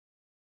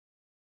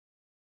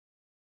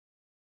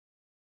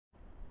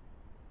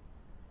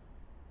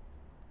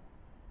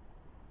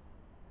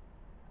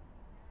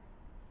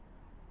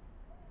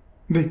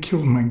They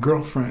killed my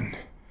girlfriend.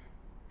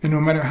 And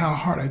no matter how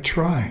hard I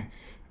try,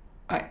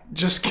 I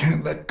just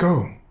can't let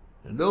go.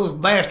 And those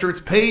bastards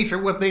paid for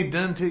what they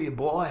done to you,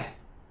 boy.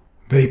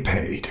 They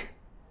paid.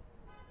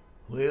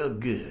 Well,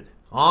 good.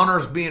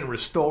 Honor's being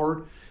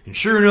restored, and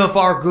sure enough,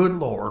 our good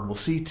Lord will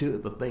see to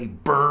it that they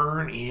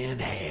burn in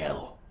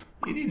hell.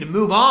 You need to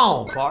move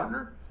on,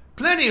 partner.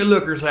 Plenty of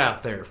lookers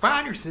out there.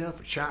 Find yourself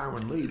a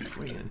charming lady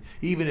friend,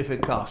 even if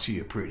it costs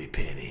you a pretty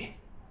penny.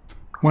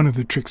 One of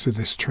the tricks of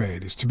this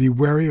trade is to be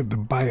wary of the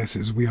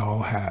biases we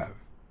all have.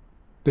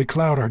 They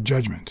cloud our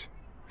judgment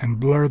and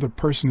blur the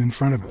person in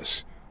front of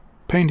us,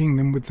 painting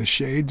them with the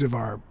shades of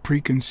our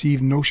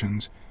preconceived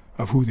notions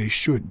of who they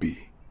should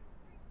be.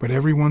 But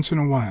every once in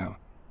a while,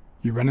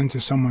 you run into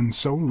someone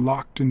so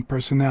locked in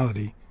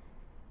personality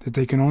that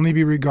they can only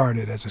be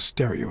regarded as a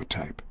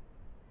stereotype.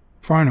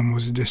 Farnham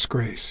was a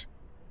disgrace,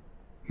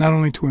 not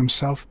only to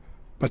himself,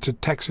 but to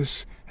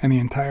Texas and the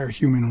entire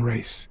human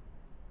race.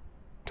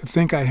 To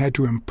think I had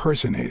to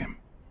impersonate him.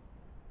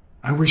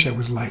 I wish I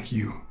was like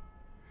you.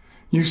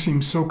 You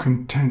seem so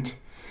content,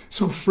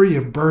 so free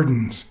of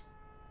burdens.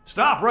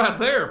 Stop right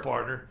there,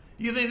 partner.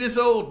 You think this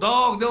old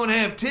dog don't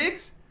have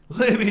ticks?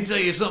 Let me tell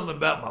you something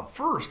about my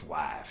first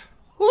wife.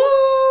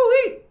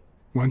 Woo-wee!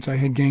 Once I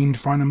had gained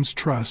Farnham's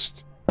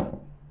trust,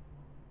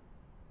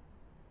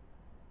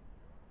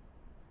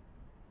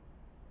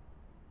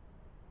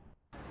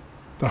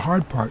 the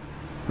hard part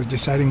was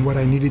deciding what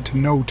I needed to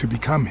know to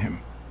become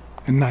him,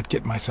 and not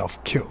get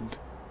myself killed.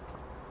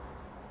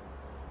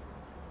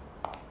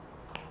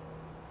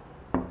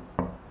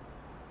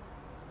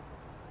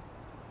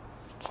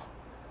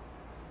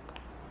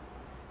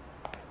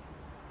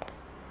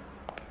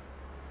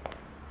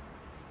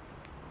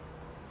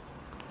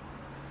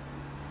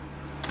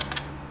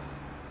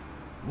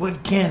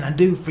 What can I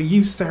do for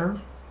you, sir?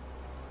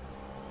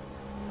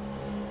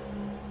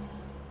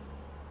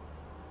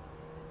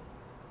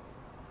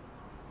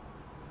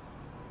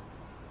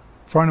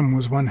 Farnham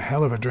was one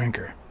hell of a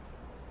drinker.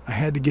 I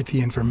had to get the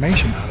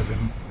information out of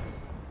him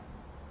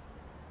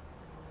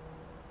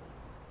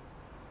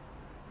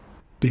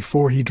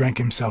before he drank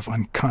himself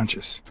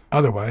unconscious.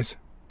 Otherwise,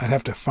 I'd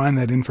have to find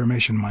that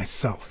information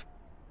myself.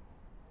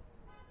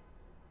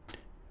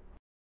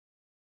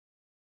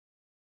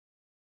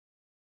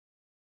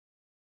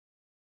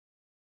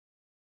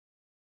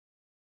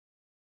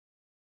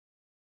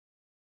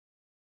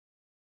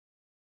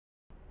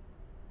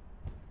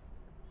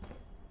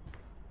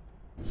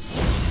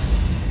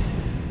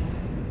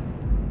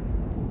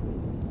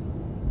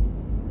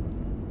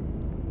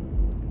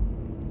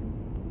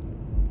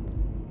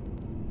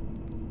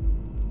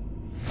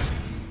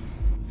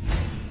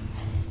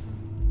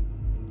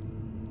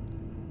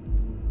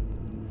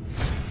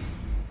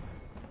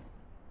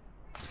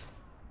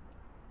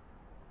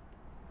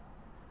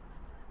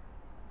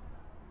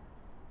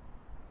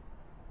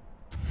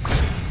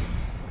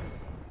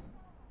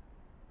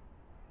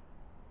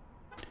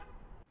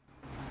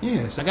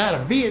 Yes, I got a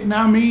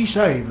Vietnamese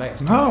shave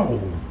last night.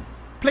 Oh,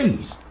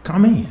 please,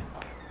 come in.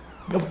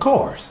 Of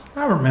course,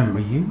 I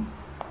remember you.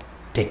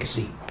 Take a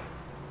seat.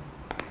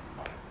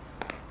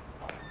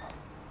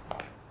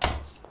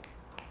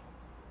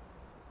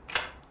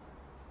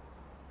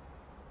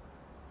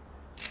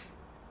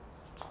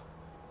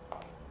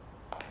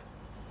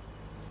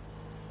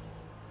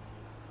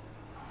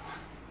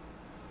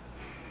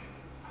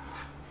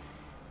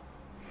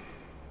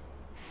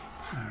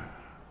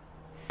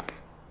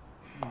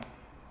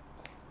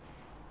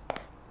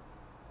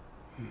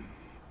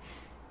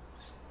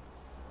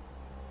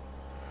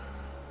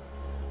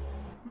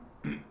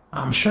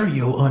 I'm sure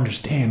you'll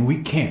understand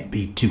we can't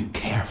be too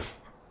careful.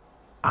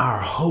 Our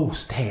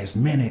host has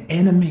many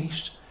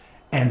enemies,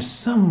 and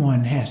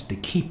someone has to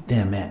keep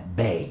them at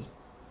bay.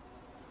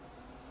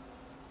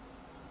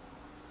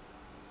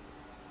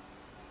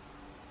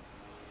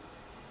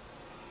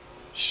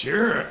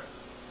 Sure,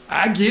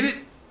 I get it.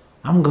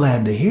 I'm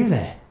glad to hear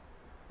that.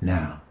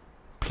 Now,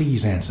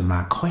 please answer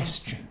my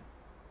question.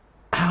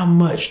 How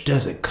much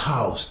does it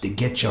cost to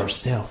get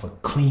yourself a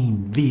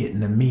clean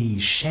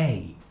Vietnamese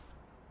shave?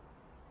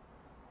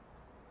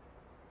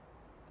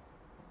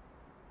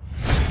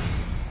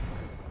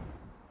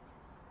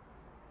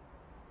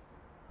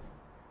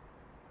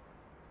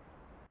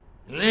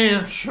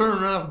 And sure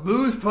enough,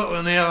 booze put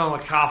the nail on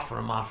the coffin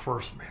of my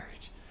first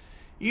marriage.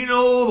 You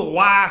know, the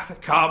wife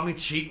that caught me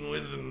cheating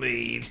with the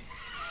maid.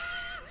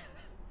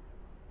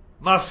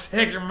 My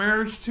second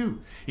marriage,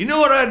 too. You know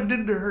what I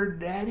did to her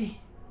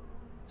daddy?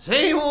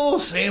 Same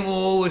old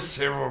with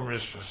several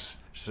mistresses.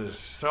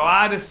 So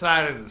I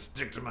decided to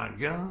stick to my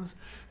guns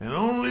and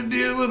only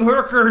deal with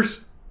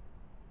hookers.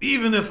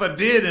 Even if I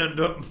did end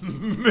up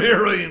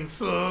marrying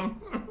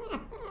some.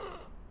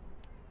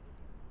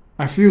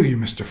 I feel you,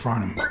 Mr.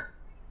 Farnham.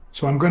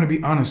 So I'm going to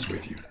be honest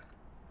with you.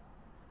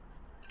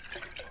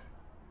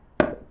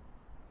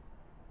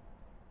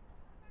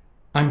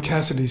 I'm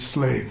Cassidy's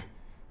slave.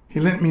 He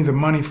lent me the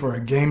money for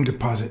a game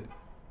deposit,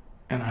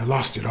 and I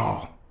lost it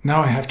all.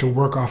 Now I have to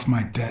work off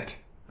my debt.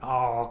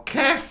 Oh,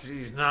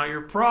 Cassidy's not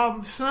your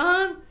problem,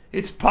 son.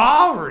 It's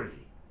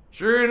poverty.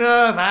 Sure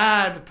enough,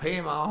 I had to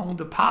pay my own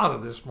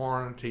deposit this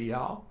morning to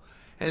y'all,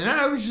 and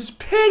that was just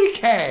petty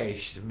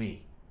cash to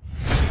me.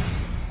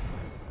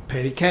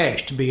 Petty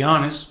cash, to be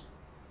honest.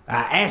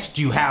 I asked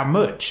you how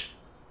much.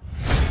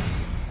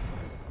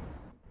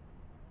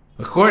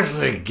 Of course,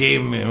 they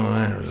gave me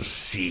my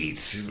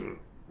receipts.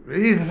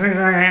 These things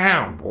I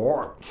am,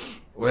 boy.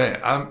 Wait,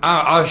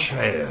 I'll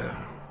show you.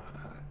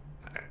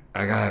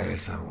 I got it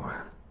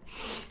somewhere.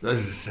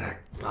 Just a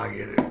sec. I'll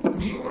get it.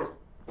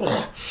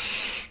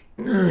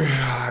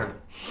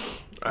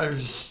 I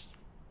just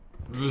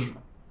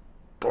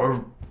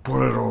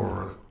put it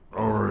over.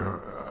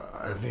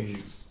 I think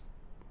he's.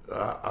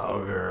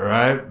 I'll be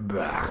right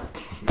back.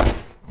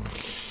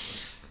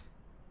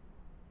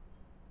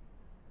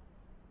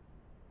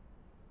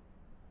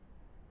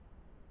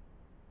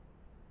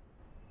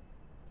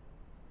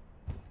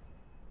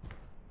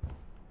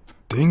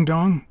 Ding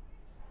Dong?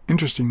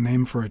 Interesting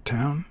name for a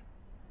town.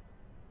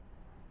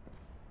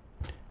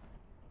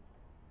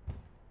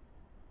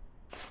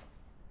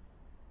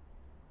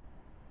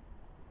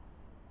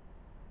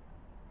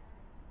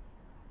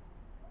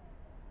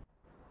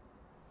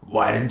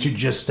 Why didn't you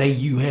just say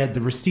you had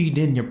the receipt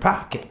in your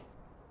pocket?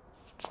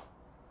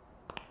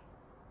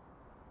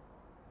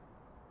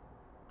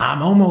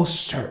 I'm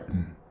almost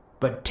certain,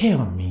 but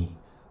tell me,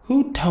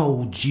 who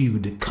told you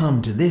to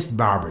come to this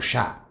barber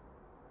shop?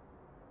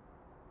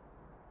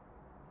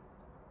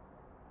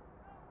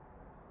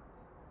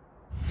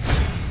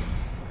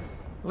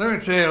 Let me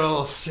tell you a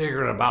little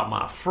secret about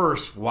my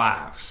first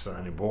wife,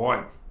 sonny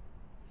boy.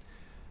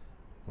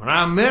 When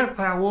I met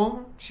that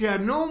woman, she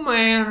had no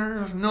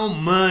manners, no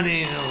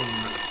money, no...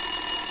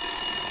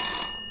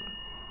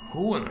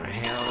 Who in the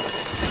hell?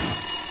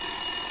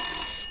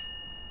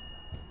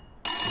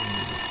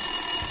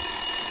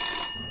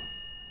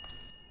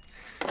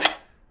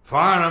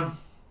 Farnham.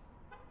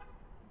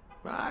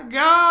 By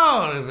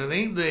God, if it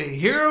ain't the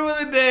hero of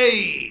the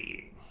day.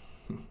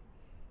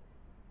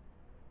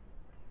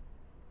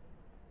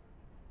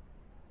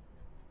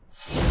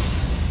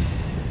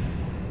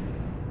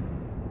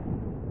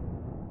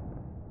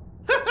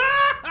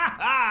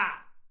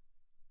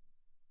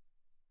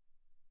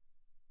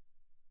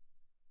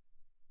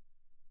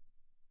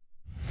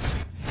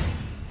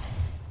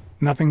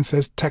 Nothing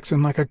says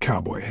Texan like a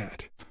cowboy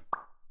hat.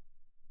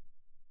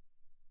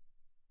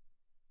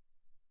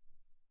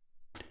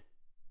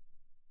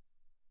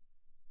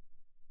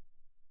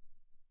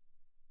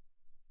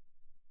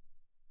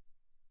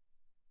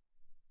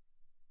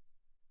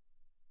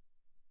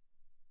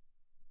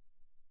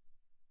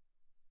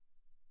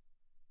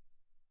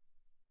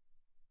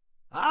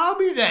 I'll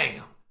be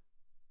damned.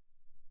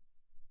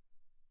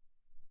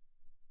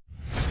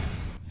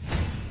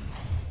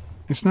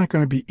 It's not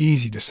going to be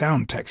easy to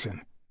sound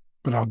Texan,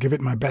 but I'll give it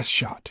my best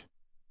shot.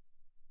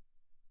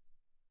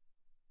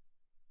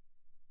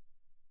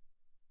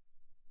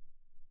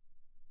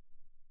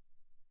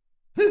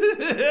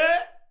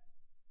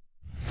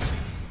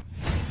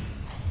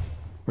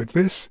 With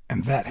this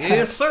and that hat,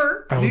 Yes,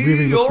 sir. I will New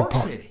really look the York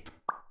part. City.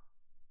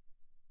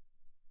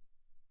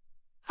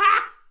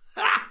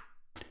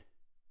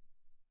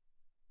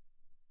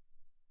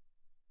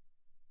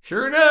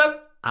 Sure enough,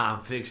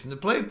 I'm fixing to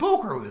play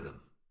poker with him.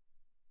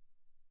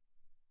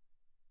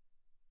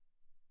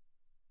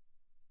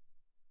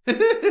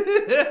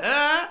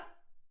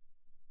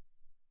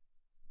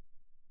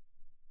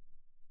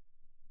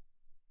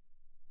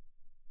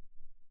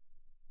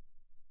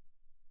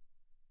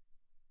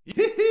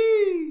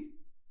 Yee-hee.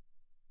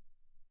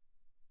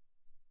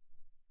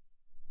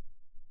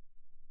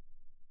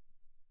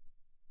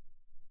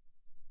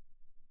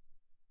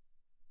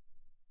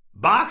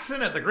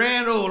 Boxing at the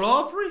Grand Ole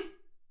Opry?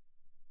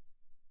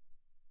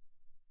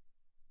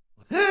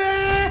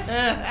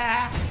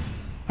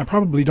 I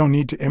probably don't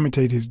need to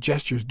imitate his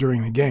gestures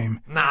during the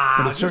game, Nah,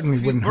 but it just certainly a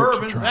few wouldn't hurt to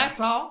bourbons, try. that's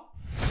all.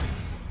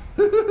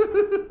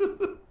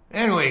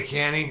 Anyway,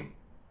 Kenny,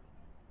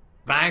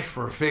 thanks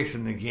for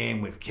fixing the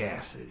game with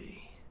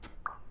Cassidy.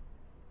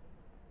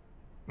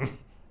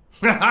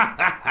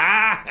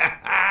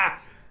 God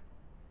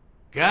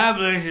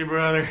bless you,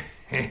 brother.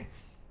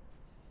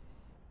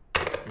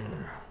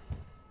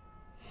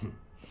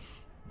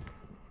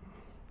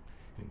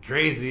 The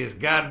craziest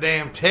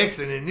goddamn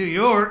Texan in New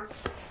York.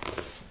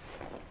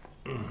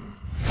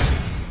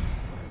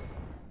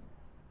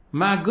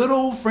 My good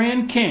old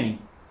friend Kenny.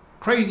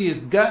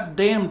 Craziest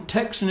goddamn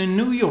Texan in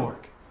New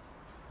York.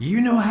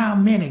 You know how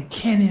many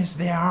Kennys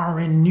there are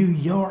in New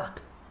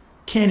York?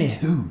 Kenny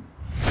who?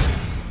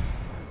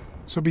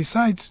 So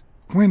besides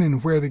when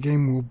and where the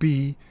game will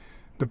be,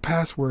 the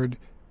password,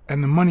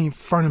 and the money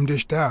Farnham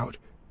dished out,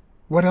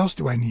 what else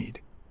do I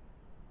need?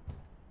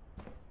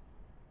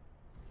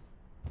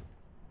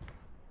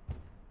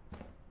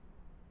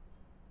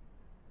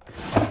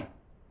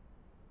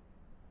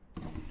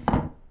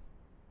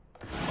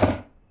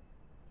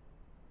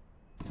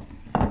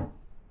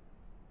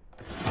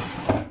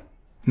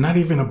 Not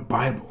even a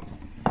Bible.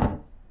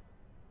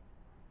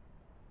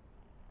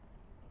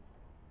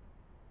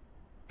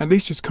 At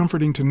least it's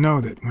comforting to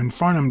know that when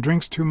Farnham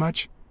drinks too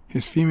much,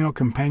 his female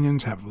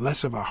companions have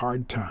less of a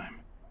hard time.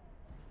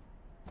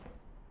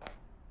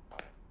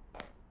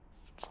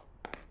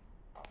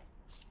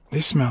 They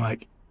smell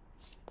like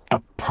a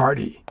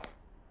party.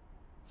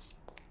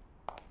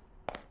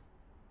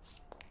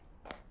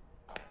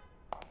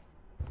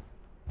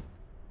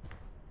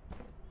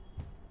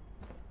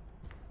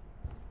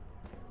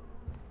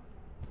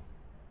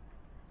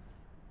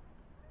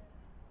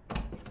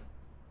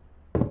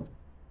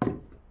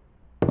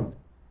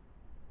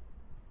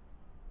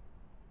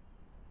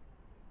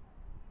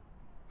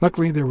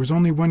 Luckily, there was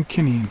only one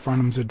Kinney in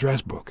Farnham's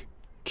address book,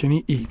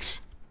 Kinney Eakes,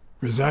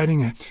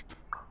 residing at...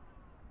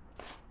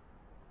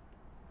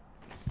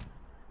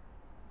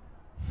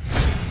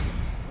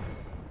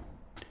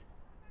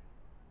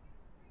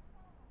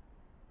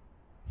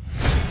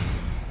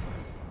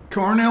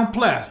 Cornell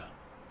Plaza,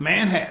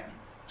 Manhattan.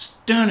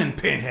 Stunning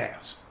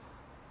penthouse.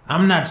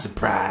 I'm not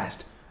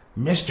surprised.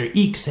 Mr.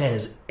 Eakes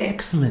has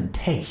excellent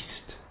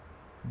taste.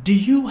 Do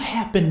you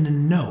happen to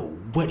know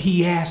what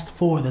he asked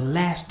for the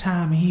last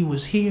time he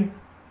was here?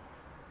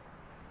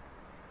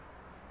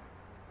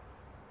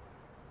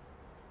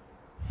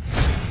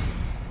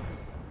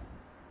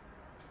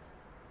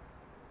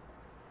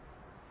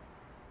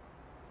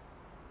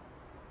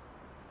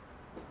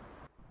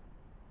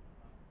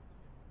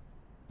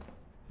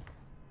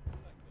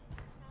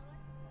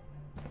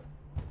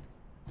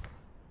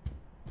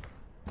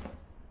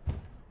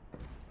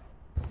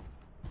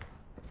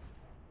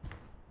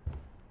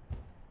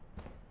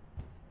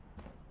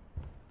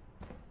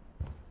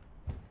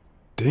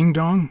 Ding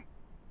Dong?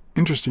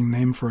 Interesting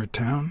name for a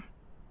town.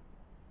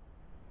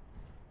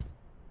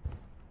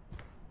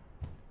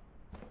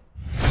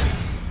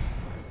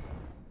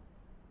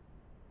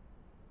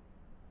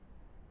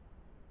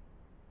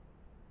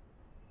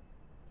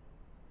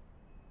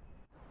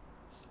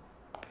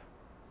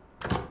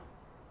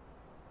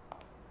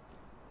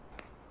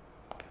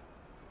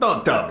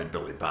 Don't tell me,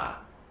 Billy Bob.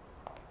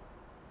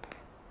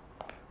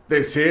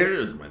 This here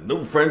is my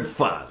new friend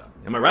Father.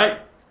 Am I right?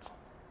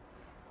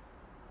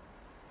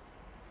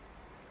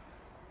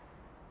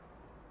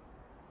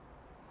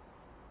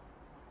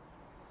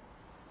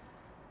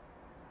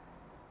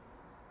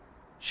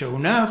 Sure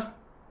enough,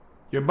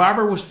 your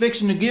barber was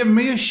fixing to give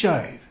me a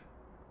shave.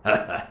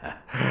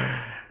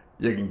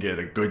 You can get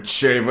a good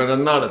shave at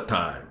another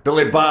time.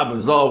 Billy Bob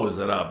is always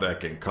at our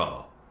beck and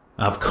call.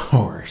 Of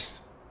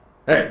course.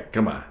 Hey,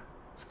 come on.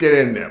 Let's get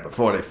in there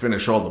before they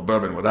finish all the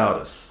bourbon without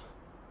us.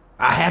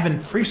 I haven't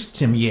frisked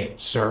him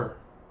yet, sir.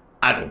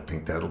 I don't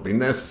think that'll be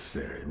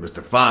necessary.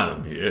 Mr.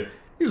 Farnham here,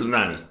 he's an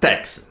honest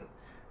Texan.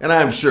 And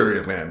I'm sure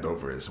he'll hand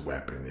over his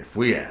weapon if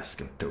we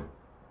ask him to.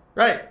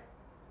 Right?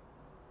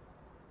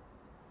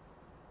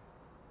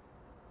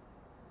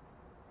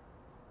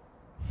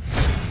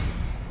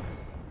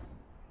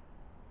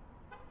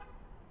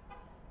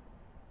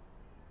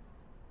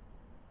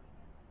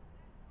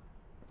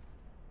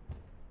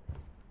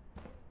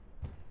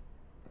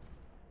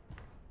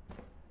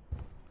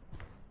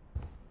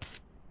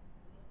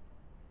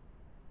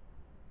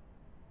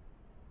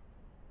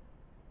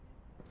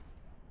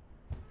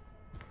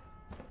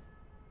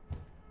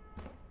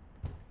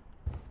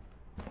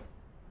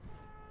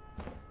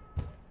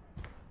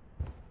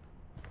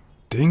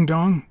 Ding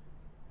Dong?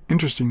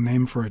 Interesting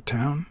name for a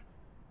town.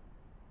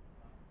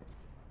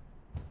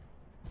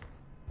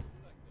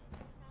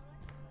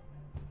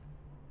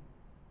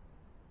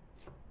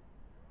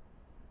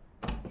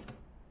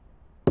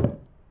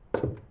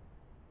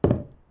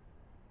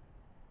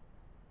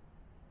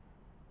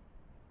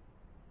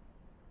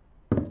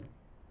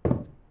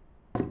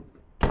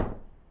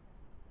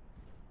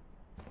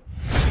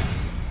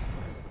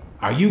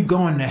 Are you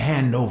going to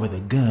hand over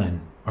the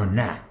gun or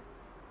not?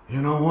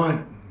 You know what?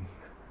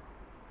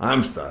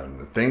 I'm starting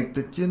to think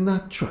that you're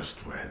not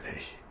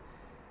trustworthy.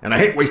 And I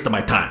hate wasting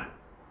my time.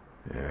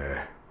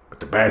 Yeah, but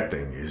the bad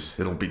thing is,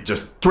 it'll be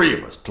just 3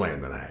 of us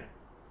playing tonight.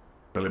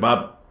 Billy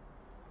Bob?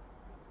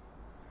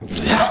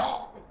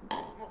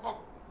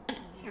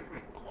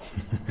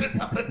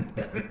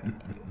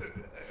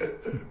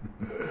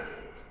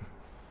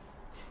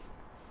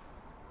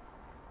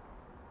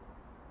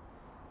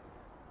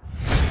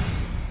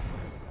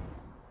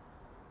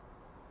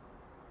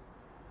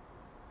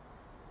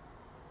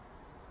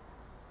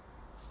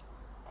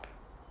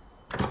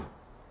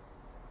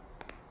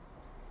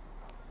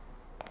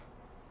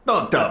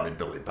 Don't tell me,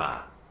 Billy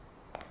Bob.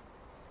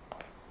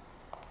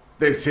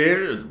 This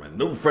here is my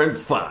new friend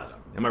Father.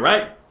 Am I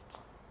right?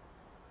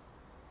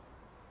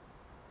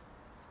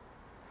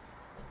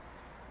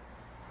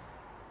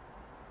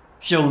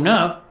 Sure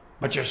enough,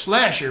 but your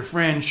slasher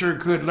friend sure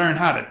could learn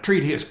how to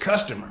treat his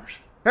customers.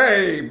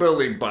 Hey,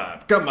 Billy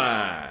Bob, come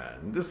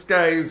on. This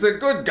guy's a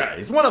good guy.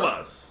 He's one of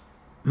us.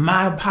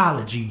 My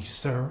apologies,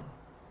 sir.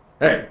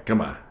 Hey,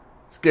 come on.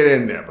 Let's get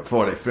in there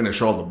before they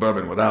finish all the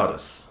bourbon without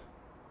us.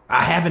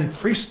 I haven't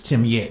frisked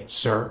him yet,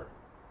 sir.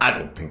 I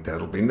don't think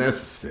that'll be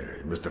necessary.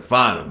 Mr.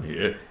 Farnham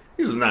here,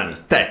 he's an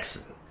honest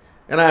Texan.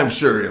 And I'm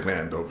sure he'll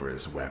hand over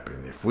his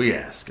weapon if we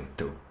ask him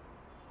to.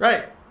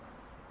 Right?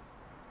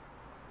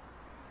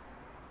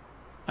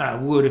 I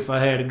would if I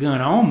had a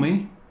gun on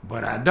me,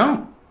 but I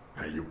don't.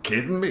 Are you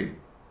kidding me?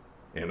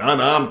 An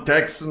unarmed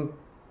Texan?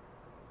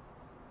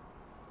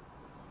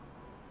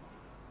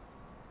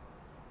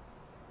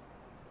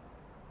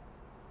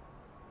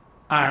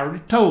 I already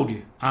told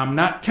you, I'm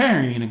not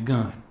carrying a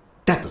gun.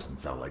 That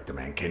doesn't sound like the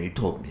man Kenny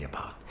told me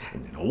about.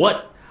 And you know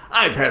what?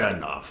 I've had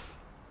enough.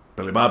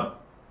 Billy Bob?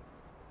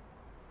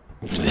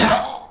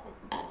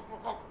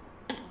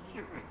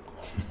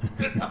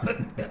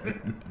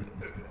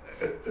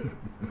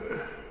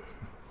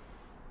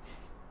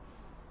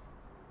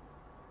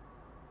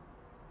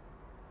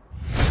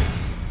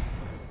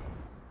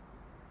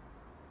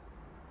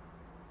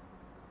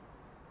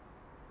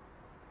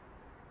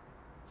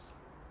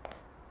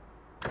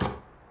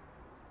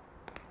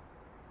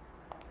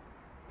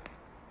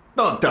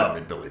 Don't tell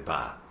me, Billy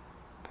Bob.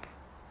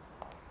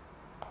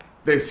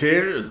 This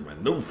here is my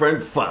new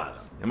friend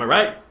Father. Am I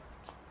right?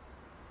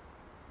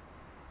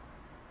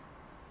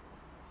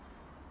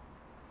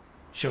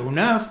 Sure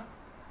enough,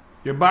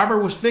 your barber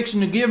was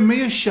fixing to give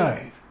me a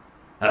shave.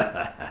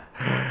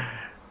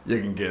 You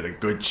can get a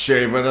good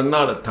shave at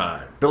another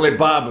time. Billy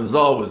Bob is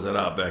always at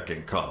our beck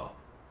and call.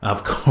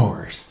 Of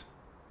course.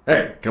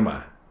 Hey, come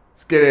on.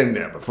 Let's get in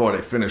there before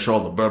they finish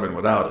all the bourbon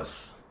without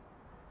us.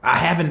 I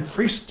haven't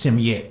frisked him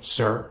yet,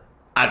 sir.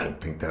 I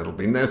don't think that'll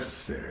be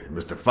necessary.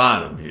 Mr.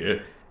 Farnham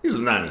here, he's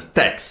an honest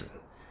Texan.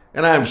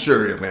 And I'm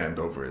sure he'll hand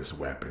over his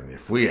weapon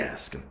if we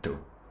ask him to.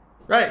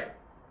 Right?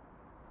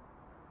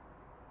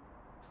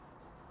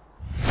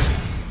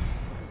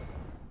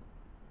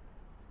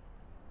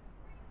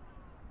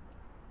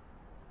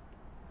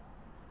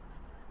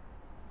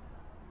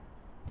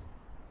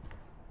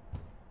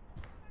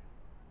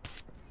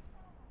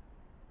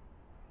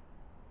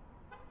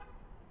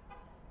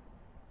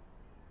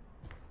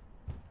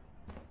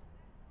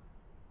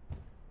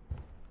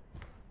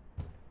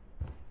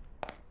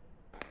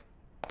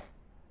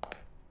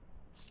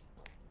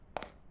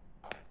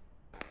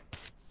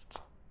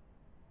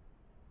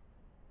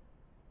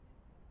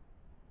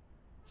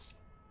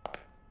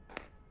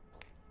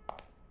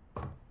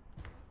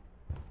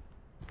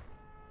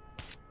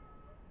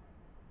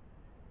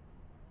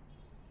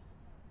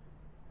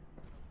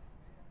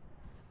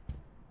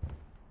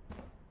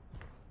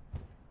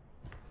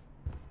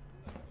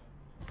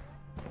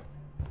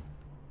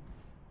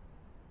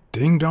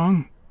 Ding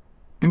Dong?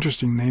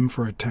 Interesting name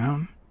for a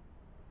town.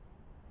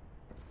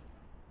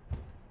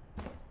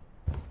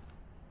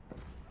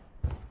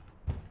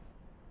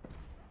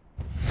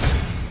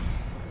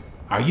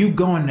 Are you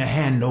going to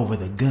hand over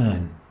the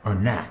gun or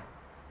not?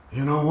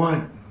 You know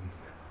what?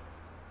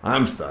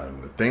 I'm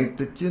starting to think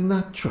that you're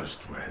not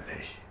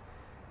trustworthy.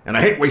 And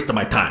I hate wasting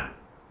my time.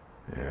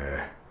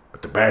 Yeah,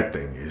 but the bad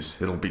thing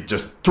is, it'll be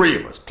just 3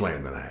 of us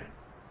playing tonight.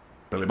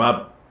 Billy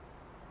Bob?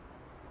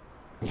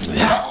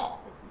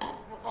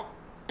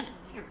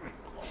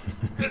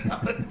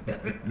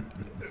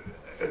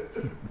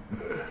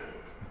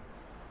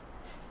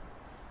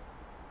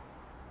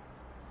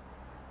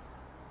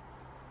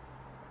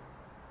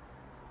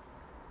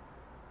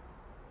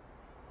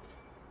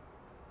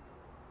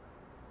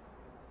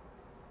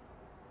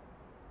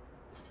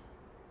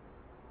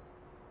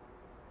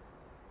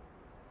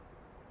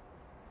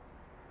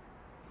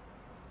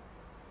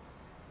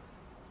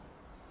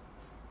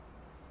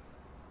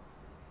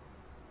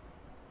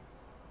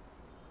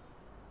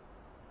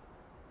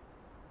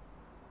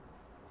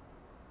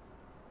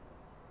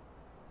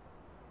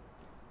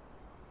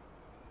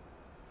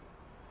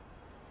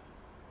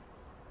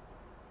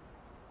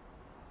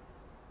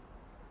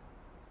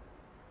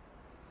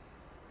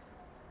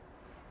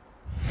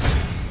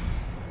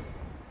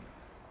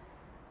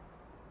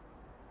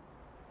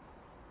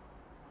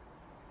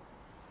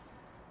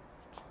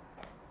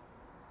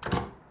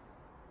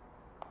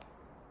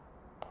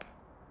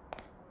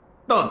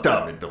 Don't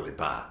tell me, Billy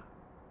Bob.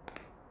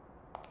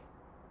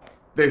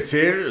 This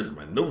here is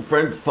my new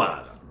friend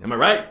Father. Am I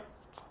right?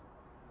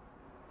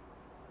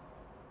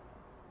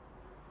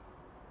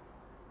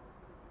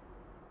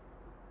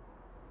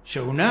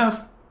 Sure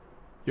enough,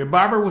 your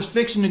barber was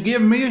fixing to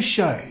give me a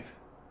shave.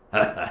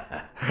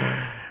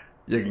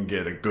 You can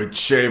get a good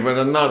shave at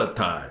another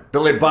time.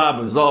 Billy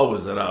Bob is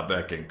always at our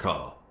beck and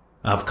call.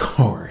 Of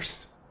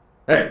course.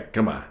 Hey,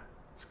 come on.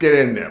 Let's get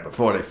in there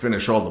before they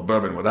finish all the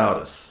bourbon without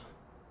us.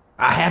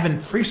 I haven't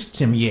frisked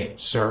him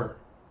yet, sir.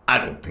 I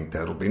don't think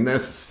that'll be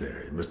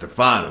necessary. Mr.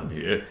 Farnham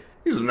here,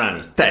 he's an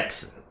honest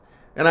Texan.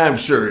 And I'm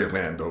sure he'll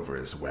hand over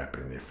his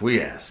weapon if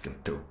we ask him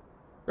to.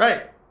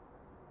 Right?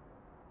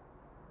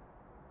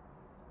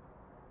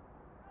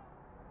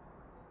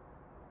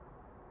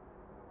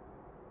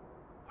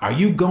 Are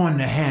you going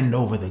to hand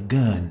over the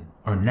gun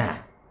or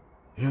not?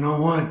 You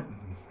know what?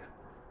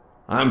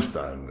 I'm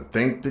starting to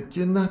think that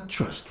you're not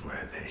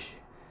trustworthy.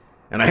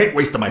 And I hate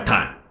wasting my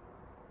time.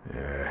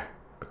 Yeah,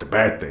 but the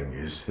bad thing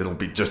is, it'll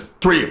be just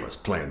 3 of us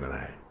playing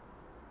tonight.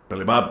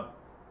 Billy Bob?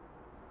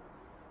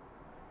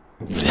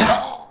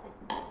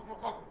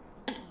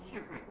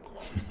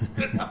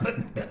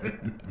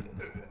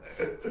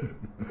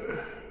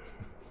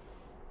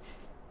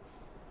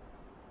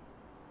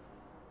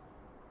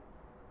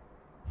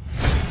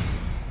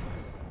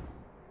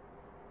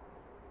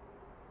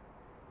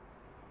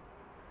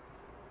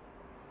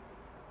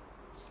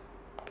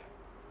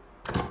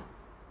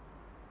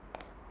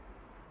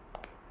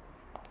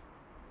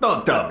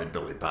 Don't tell me,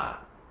 Billy Bob.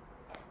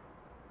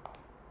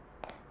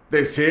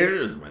 This here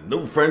is my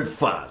new friend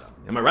Father.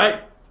 Am I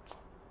right?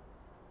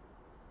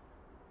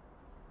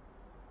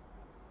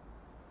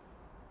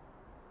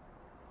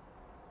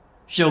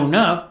 Sure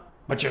enough,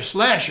 but your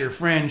slasher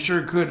friend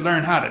sure could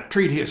learn how to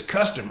treat his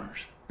customers.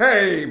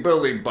 Hey,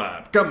 Billy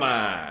Bob, come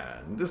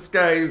on. This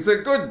guy's a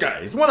good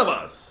guy. He's one of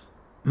us.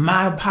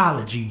 My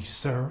apologies,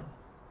 sir.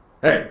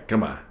 Hey,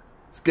 come on.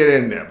 Let's get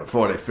in there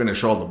before they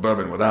finish all the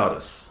bourbon without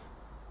us.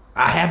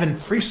 I haven't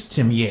frisked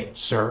him yet,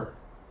 sir.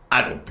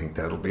 I don't think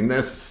that'll be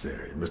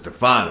necessary. Mr.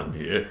 Farnham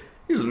here,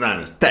 he's an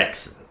honest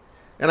Texan.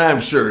 And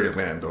I'm sure he'll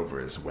hand over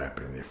his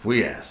weapon if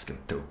we ask him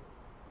to.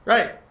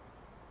 Right?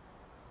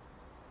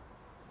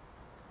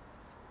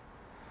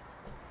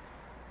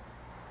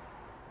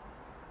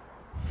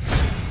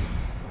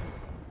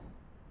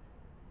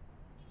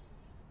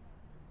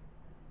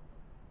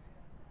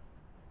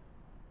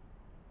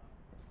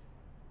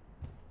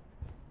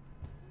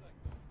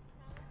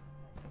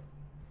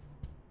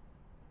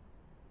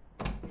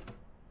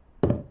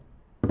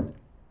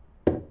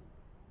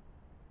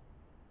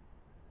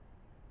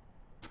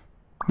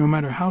 No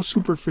matter how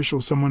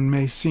superficial someone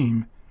may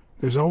seem,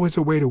 there's always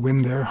a way to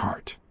win their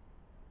heart.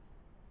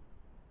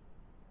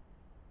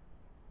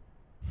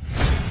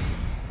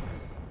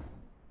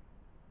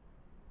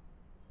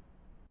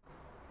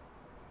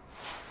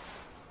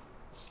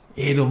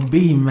 It'll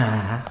be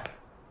my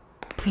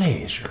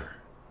pleasure.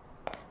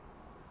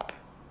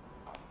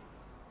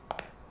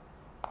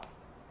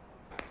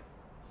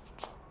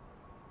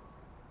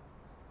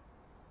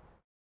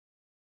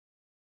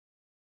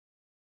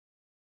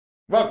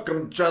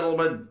 Welcome,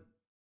 gentlemen.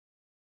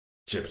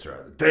 Chips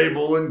are on the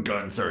table and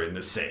guns are in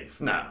the safe.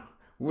 Now,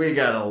 we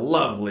got a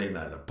lovely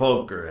night of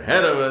poker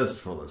ahead of us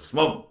full of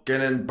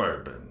smoking and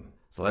bourbon.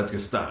 So let's get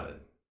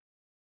started.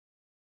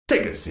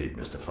 Take a seat,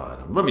 Mr.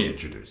 Farnham. Let me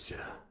introduce you.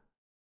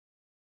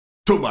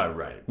 To my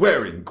right,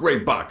 wearing gray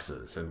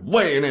boxers and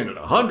weighing in at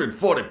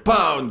 140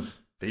 pounds,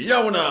 the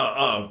owner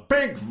of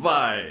Pink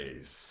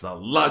Vice, the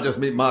largest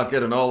meat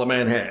market in all of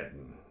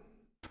Manhattan.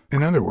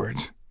 In other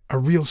words, a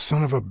real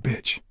son of a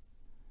bitch.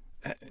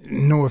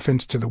 No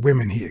offense to the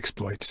women he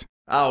exploits.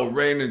 Our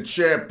reigning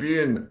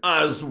champion,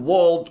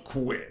 Oswald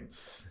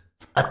Quince.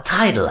 A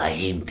title I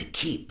aim to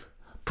keep,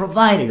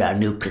 provided our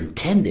new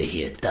contender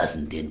here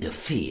doesn't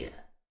interfere.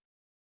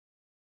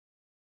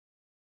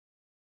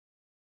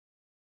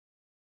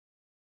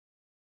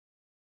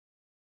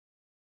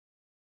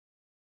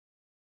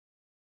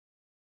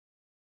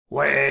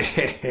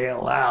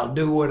 Well, I'll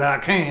do what I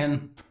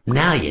can.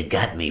 Now you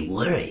got me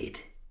worried.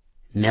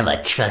 Never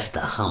trust a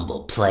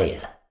humble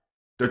player.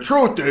 The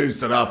truth is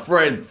that our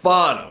friend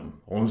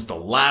Farnham owns the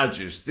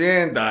largest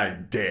and, I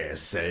dare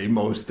say,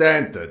 most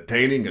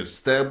entertaining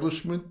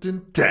establishment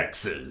in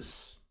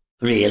Texas.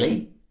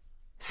 Really?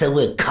 So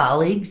we're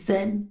colleagues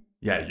then?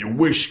 Yeah, you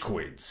wish,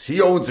 Quince. He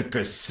owns a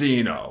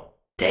casino.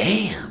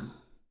 Damn.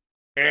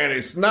 And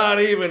it's not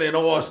even in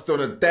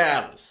Austin or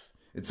Dallas.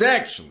 It's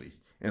actually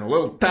in a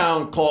little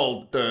town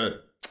called,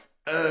 what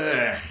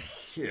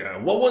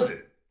was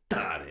it?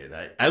 Darn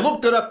it. I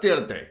looked it up the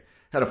other day.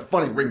 Had a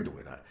funny ring to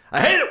it. I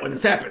hate it when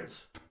this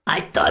happens.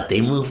 I thought they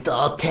moved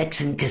all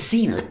Texan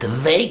casinos to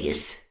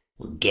Vegas,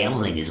 where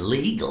gambling is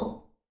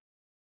legal.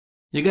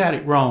 You got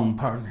it wrong,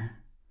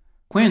 partner.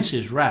 Quince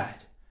is right.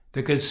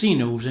 The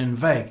casino's in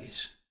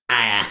Vegas.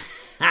 I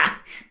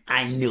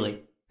knew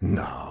it.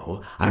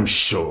 No, I'm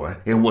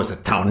sure it was a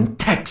town in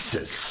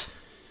Texas.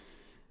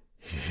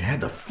 He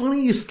had the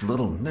funniest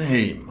little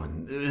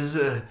name. It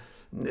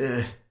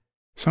was,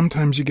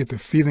 Sometimes you get the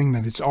feeling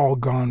that it's all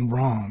gone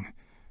wrong,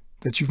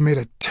 that you've made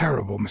a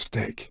terrible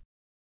mistake.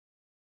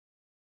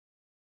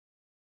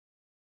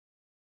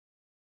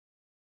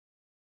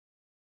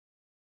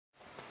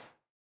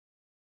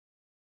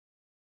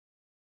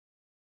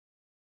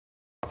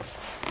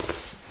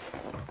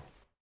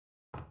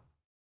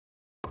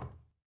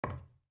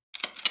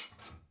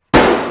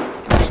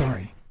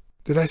 Sorry,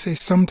 did I say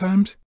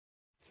sometimes?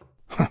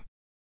 Huh.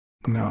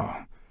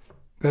 No,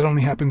 that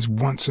only happens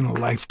once in a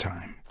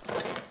lifetime.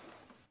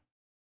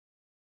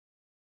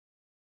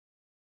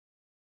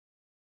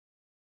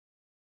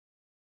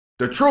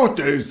 The truth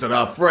is that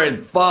our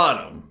friend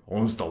Farnham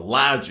owns the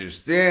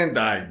largest and,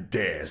 I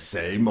dare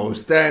say,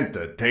 most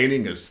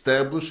entertaining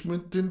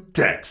establishment in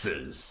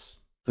Texas.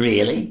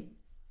 Really?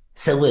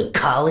 So we're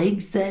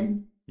colleagues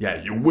then?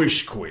 Yeah, you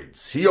wish,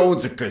 Quince. He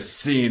owns a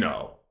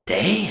casino.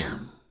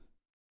 Damn.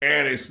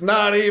 And it's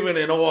not even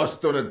in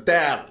Austin or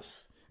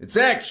Dallas. It's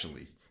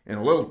actually in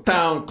a little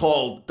town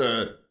called,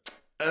 what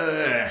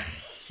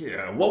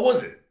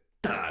was it?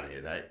 Darn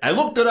it. I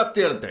looked it up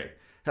the other day.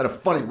 Had a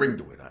funny ring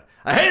to it.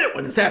 I hate it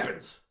when this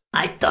happens.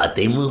 I thought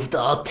they moved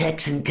all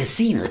Texan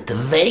casinos to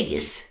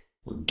Vegas,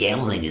 where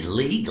gambling is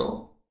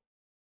legal.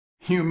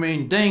 You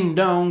mean Ding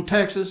Dong,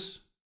 Texas?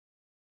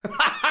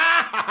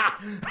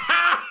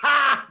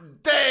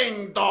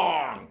 Ding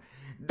dong!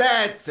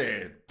 That's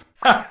it.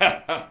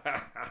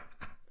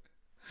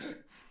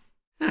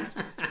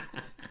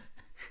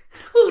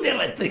 Who'd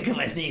ever think of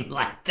a name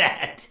like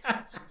that?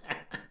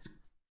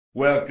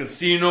 Well,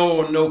 casino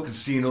or no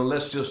casino,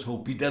 let's just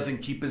hope he doesn't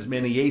keep as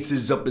many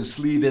aces up his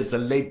sleeve as the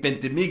late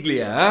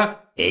Ventimiglia, huh?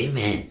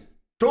 Amen.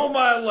 To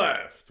my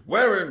left,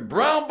 wearing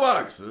brown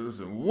boxers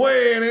and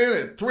weighing in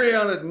at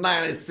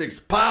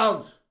 396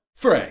 pounds,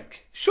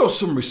 Frank, show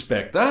some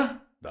respect, huh?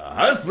 the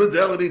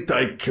hospitality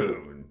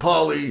tycoon,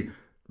 Polly...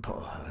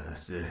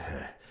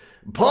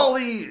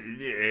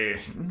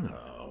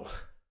 no.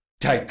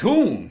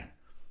 Tycoon?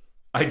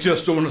 I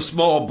just own a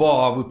small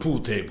bar with pool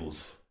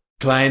tables.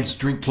 Clients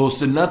drink close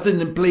to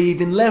nothing and play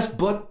even less,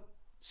 but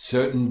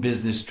certain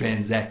business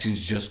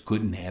transactions just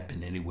couldn't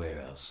happen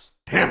anywhere else.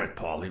 Damn it,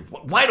 Polly.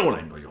 Why don't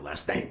I know your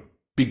last name?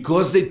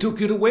 Because they took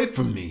it away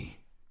from me.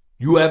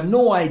 You have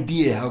no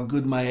idea how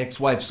good my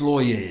ex-wife's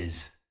lawyer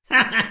is.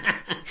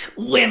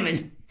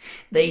 Women,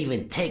 they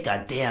even take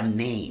our damn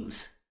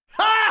names.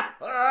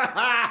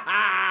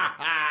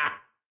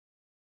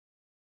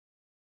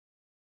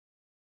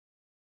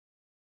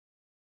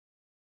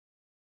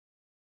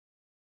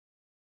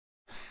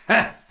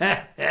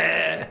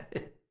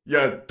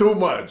 You're too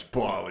much,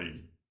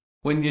 Polly.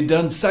 When you're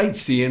done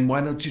sightseeing,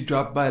 why don't you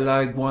drop by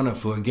La Iguana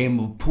for a game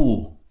of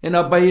pool, and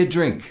I'll buy you a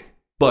drink.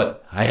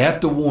 But I have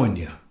to warn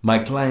you, my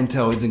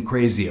clientele isn't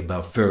crazy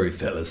about furry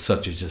fellas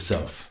such as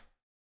yourself.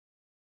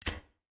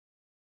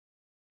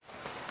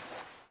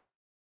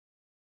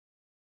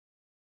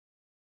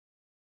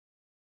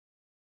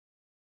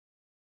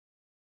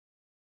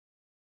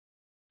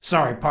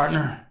 Sorry,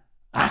 partner.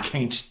 I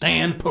can't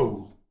stand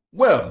pool.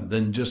 Well,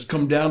 then just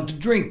come down to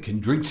drink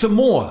and drink some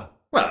more.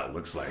 Well,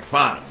 looks like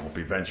Farnham won't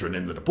be venturing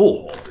into the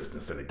pool hall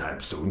business anytime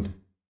soon.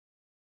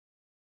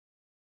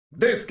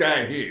 This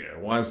guy here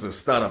wants to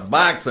start a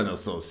boxing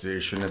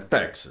association in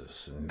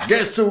Texas, and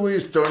guess who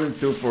he's turning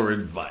to for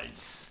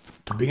advice?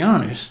 To be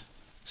honest,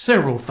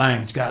 several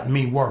things got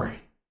me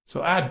worried,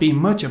 so I'd be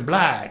much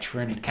obliged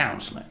for any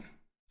counseling.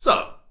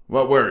 So,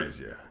 what worries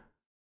you?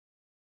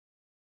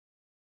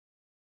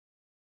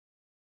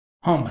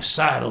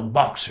 Homicidal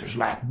boxers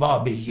like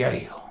Bobby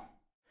Yale.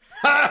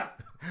 Ha!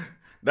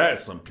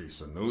 That's some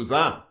piece of news,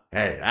 huh?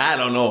 Hey, I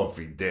don't know if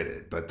he did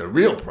it, but the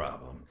real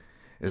problem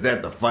is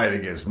that the fight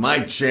against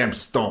my champ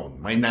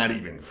Stone might not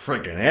even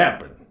frickin'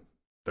 happen.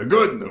 The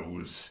good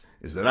news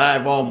is that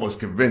I've almost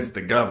convinced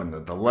the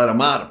governor to let him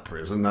out of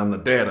prison on the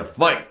day of the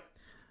fight.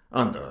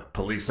 Under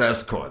police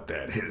escort,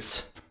 that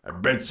is. I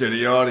bet you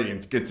the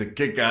audience gets a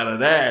kick out of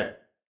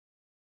that.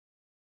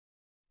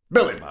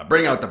 Billy Bob,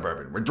 bring out the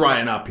bourbon. We're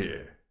drying up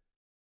here.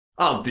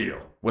 I'll deal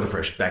with a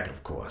fresh deck,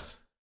 of course.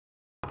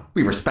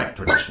 We respect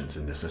traditions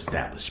in this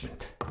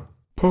establishment.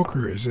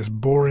 Poker is as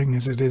boring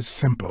as it is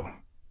simple.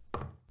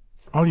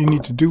 All you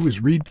need to do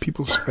is read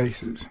people's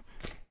faces.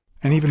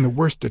 And even the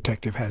worst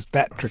detective has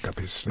that trick up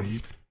his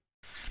sleeve.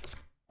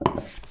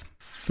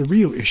 The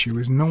real issue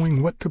is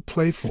knowing what to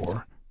play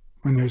for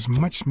when there's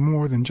much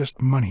more than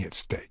just money at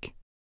stake.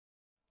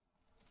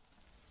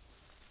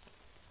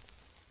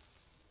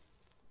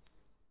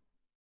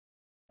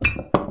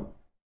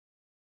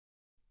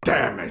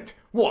 Damn it!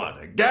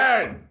 What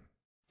again?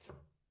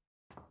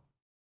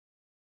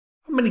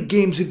 How many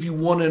games have you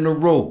won in a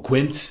row,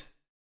 Quince?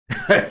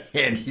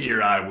 And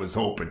here I was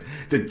hoping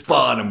that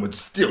Farnham would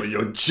steal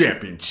your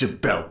championship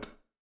belt.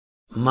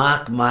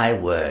 Mark my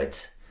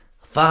words.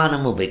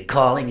 Farnham will be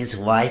calling his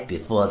wife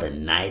before the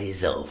night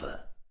is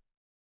over.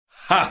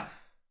 Ha!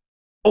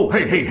 Oh,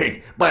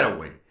 hey, by the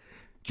way,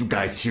 did you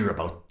guys hear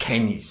about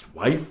Kenny's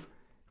wife?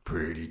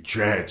 Pretty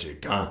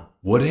tragic, huh?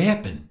 What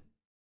happened?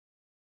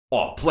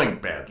 Oh, plain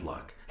bad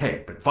luck.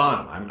 Hey, but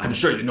Farnham, I'm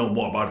sure you know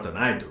more about it than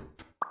I do.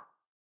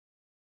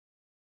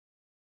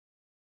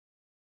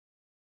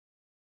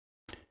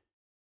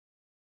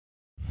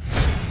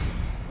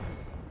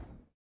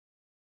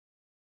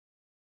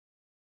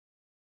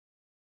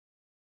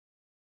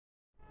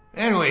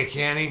 Anyway,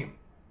 Kenny,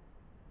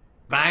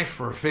 thanks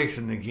for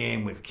fixing the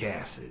game with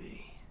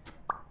Cassidy.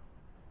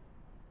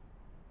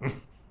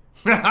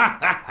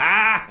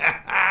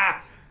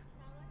 God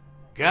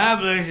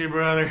bless you,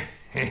 brother.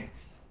 The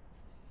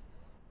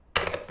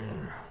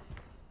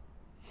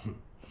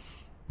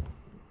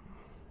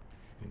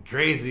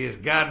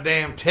craziest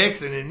goddamn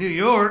Texan in New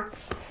York.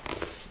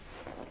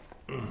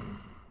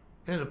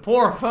 And the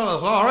poor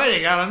fella's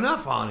already got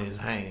enough on his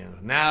hands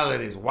now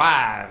that his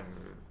wife...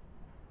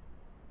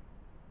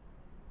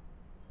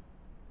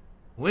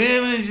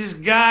 Women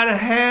just gotta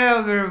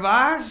have their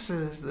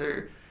vices.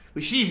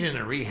 But she's in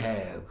a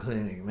rehab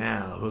clinic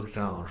now, hooked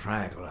on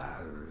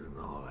tranquilizers and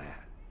all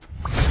that.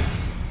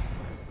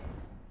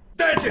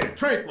 That's it,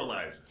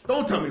 tranquilizers.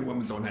 Don't tell me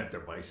women don't have their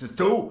vices,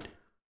 too.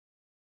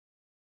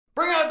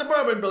 Bring out the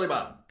bourbon, Billy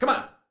Bob. Come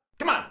on,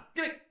 give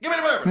me the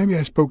bourbon. Maybe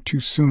I spoke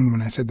too soon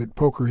when I said that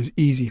poker is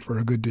easy for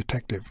a good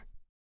detective.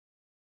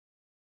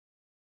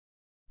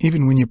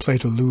 Even when you play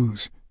to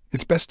lose,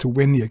 it's best to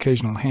win the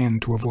occasional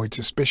hand to avoid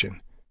suspicion.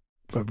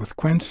 But with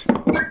Quince,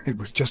 it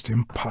was just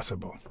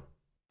impossible.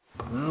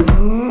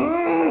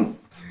 Well,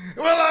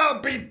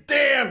 I'll be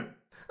damned!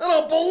 I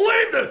don't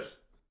believe this!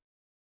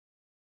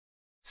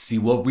 See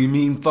what we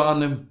mean,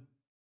 Farnham?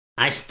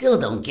 I still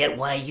don't get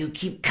why you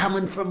keep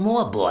coming for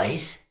more,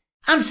 boys.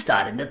 I'm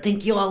starting to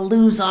think you all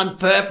lose on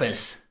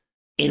purpose.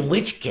 In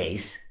which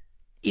case,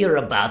 you're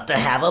about to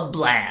have a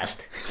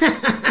blast.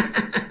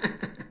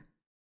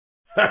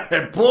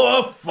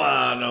 Poor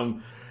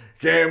Farnham.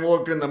 Came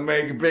looking to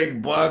make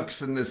big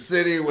bucks in the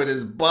city with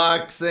his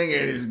boxing,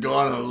 and he's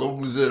gonna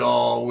lose it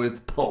all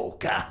with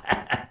poker.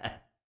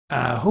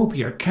 I hope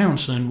your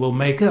counseling will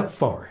make up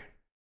for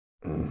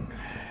it.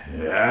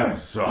 Yeah,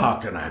 so how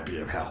can I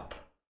be of help?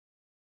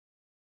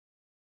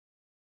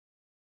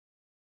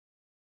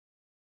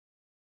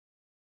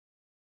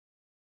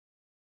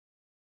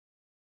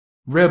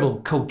 Rebel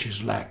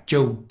coaches like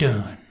Joe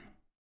Dunn.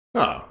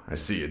 Oh, I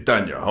see you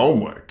done your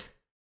homework.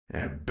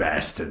 That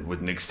bastard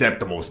wouldn't accept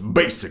the most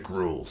basic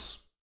rules.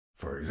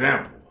 For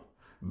example,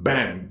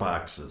 banning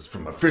boxers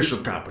from official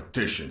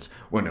competitions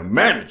when the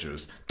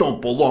managers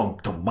don't belong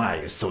to my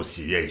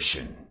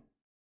association.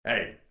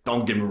 Hey,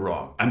 don't get me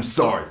wrong, I'm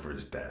sorry for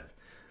his death.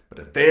 But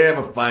if they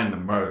ever find the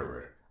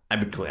murderer,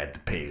 I'd be glad to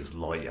pay his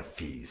lawyer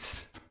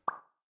fees.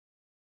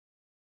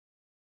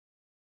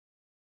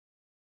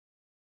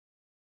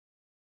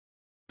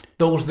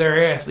 Those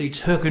there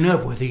athletes hooking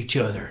up with each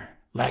other,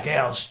 like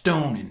Al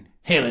Stone and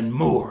Helen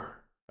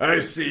Moore.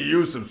 I see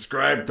you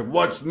subscribe to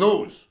What's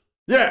News.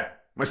 Yeah,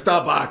 my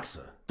star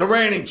boxer, the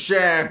reigning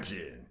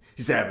champion.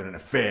 He's having an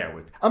affair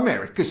with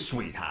America's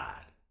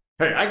sweetheart.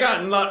 Hey, I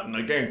got nothing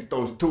against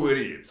those two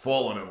idiots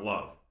falling in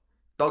love.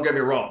 Don't get me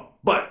wrong,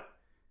 but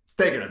it's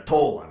taking a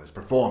toll on his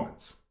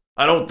performance.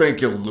 I don't think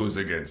he'll lose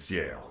against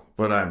Yale,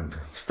 but I'm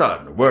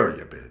starting to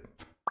worry a bit.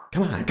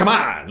 Come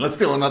on, let's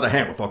steal another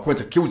hand before Quince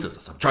accuses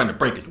us of trying to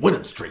break his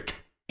winning streak.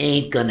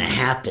 Ain't gonna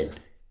happen.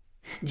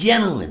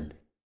 Gentlemen,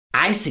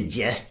 I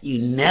suggest you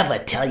never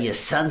tell your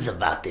sons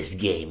about this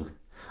game,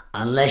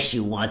 unless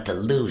you want to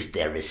lose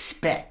their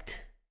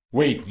respect.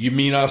 Wait, you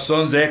mean our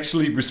sons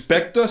actually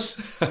respect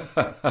us?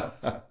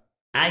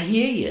 I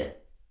hear you.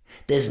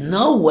 There's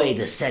no way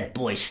to set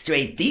boys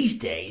straight these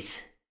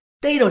days.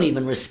 They don't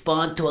even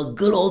respond to a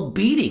good old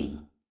beating.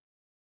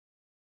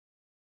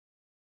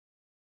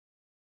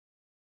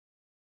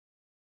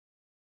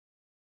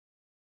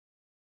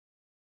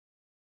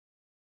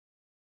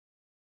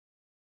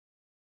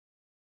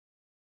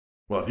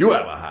 Well, if you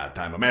have a hard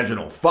time, imagine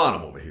old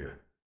Farnham over here.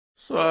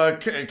 So,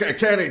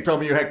 Kenny told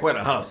me you had quite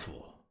a house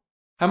full.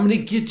 How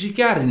many kids you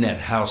got in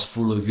that house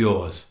full of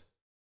yours?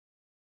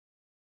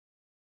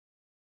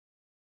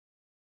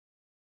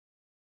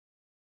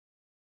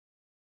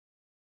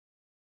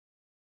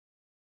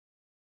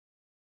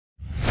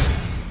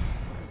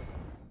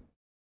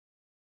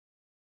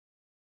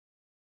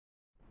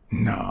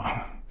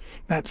 No,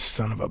 that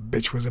son of a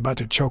bitch was about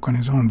to choke on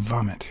his own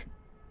vomit.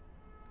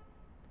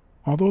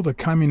 Although the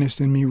communist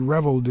in me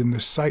reveled in the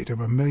sight of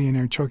a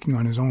millionaire choking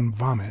on his own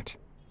vomit,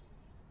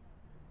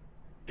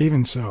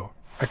 even so,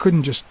 I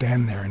couldn't just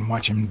stand there and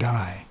watch him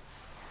die.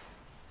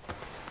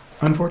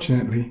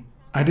 Unfortunately,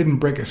 I didn't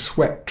break a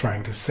sweat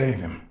trying to save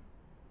him.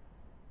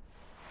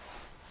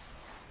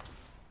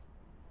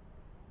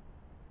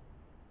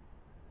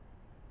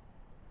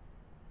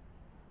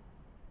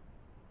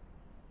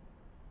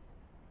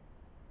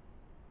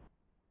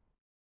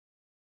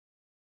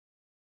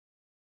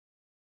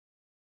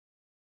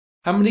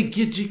 How many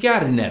kids you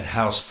got in that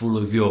house full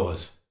of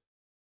yours?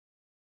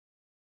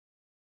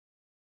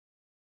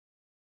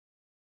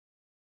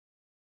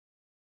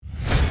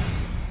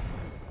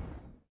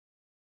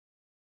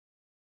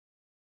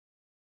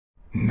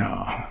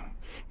 No,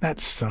 that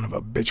son of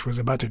a bitch was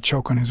about to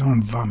choke on his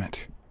own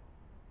vomit.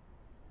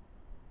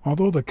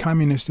 Although the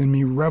communist in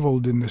me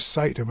reveled in the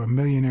sight of a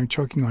millionaire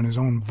choking on his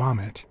own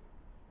vomit,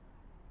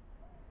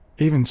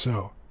 even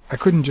so, I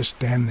couldn't just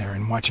stand there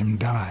and watch him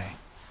die.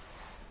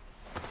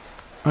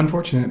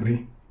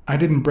 Unfortunately, I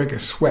didn't break a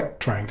sweat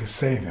trying to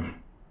save him.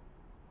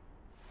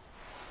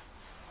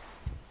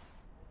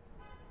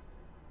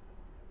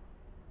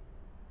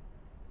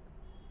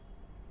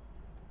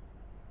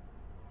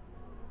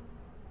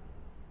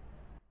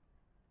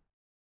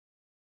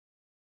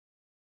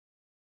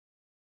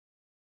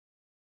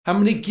 How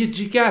many kids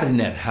you got in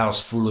that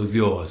house full of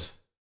yours?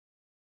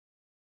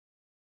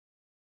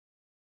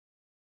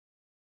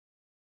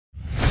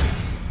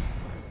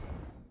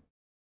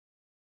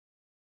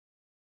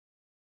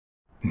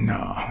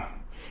 No,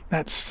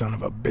 that son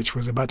of a bitch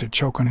was about to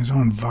choke on his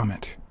own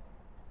vomit.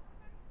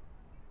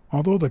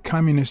 Although the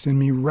communist in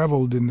me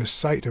reveled in the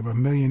sight of a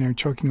millionaire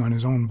choking on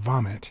his own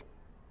vomit,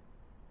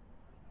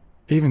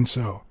 even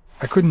so,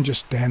 I couldn't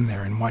just stand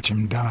there and watch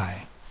him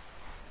die.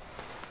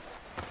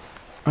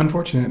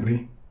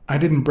 Unfortunately, I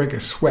didn't break a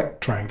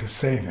sweat trying to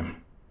save him.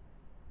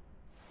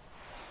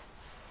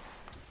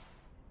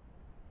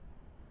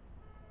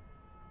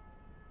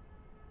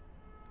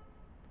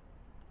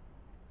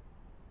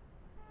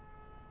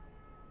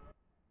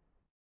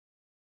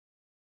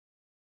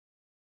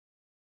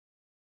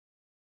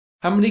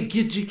 How many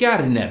kids you got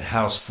in that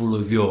house full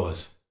of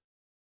yours?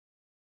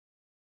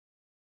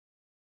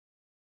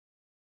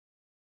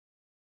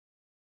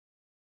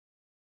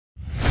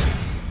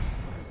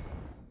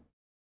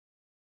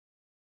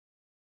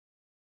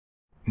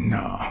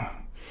 No,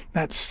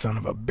 that son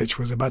of a bitch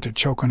was about to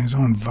choke on his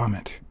own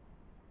vomit.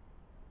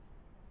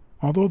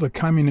 Although the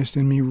communist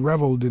in me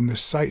reveled in the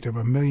sight of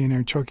a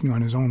millionaire choking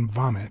on his own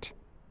vomit,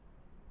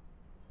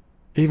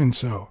 even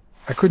so,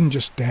 I couldn't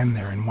just stand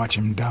there and watch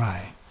him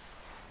die.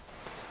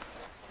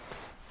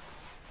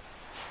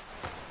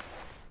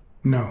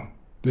 No,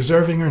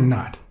 deserving or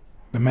not,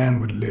 the man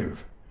would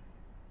live.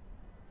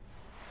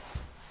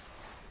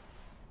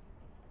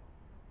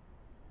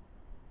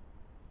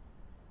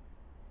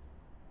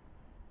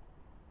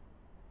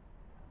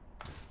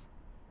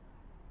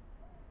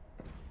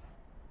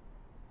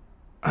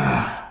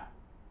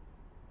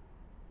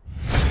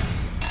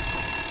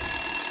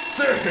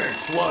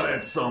 Six, well,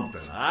 that's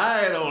something.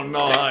 I don't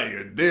know how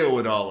you deal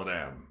with all of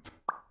them.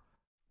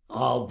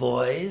 All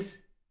boys?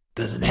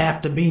 Does it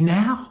have to be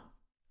now?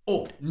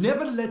 Oh,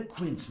 never let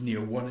Quince near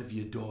one of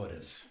your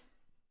daughters.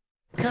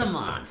 Come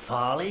on,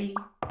 Folly.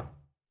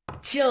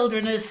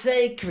 Children are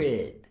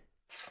sacred.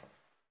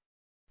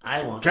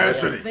 I won't lay a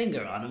Cassidy.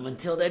 finger on them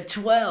until they're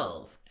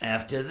 12.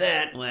 After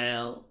that,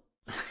 well,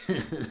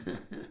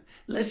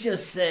 let's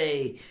just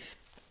say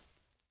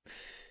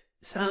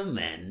some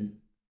men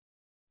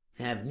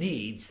have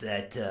needs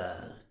that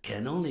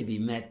can only be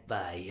met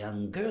by a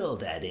young girl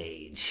that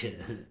age,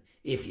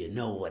 if you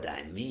know what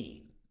I mean.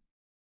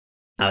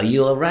 Are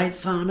you all right,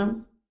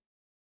 Farnham?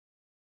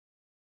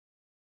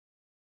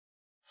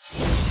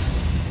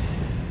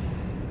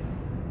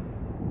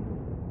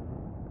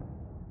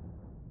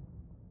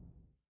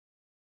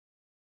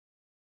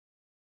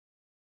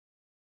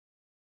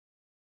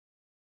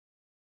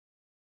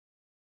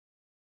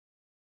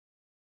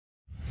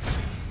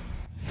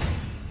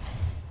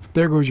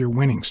 There goes your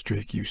winning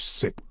streak, you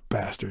sick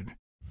bastard.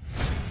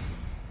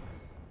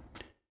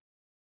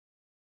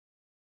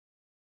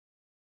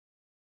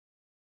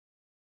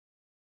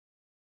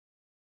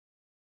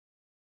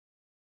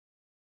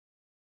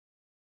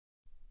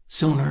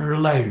 Sooner or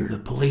later, the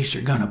police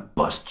are gonna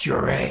bust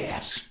your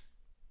ass.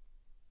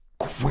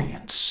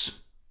 Quince.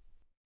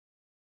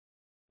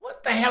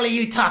 What the hell are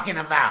you talking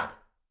about?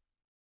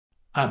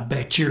 I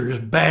bet you're as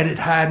bad at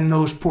hiding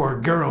those poor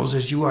girls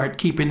as you are at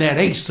keeping that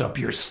ace up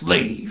your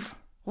sleeve.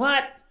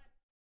 What?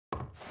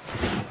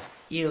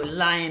 You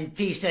lying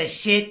piece of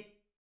shit?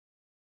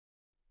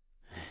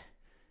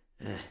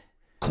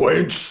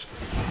 Quince?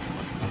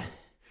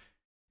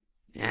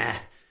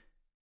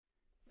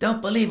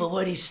 Don't believe a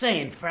word he's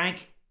saying,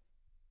 Frank.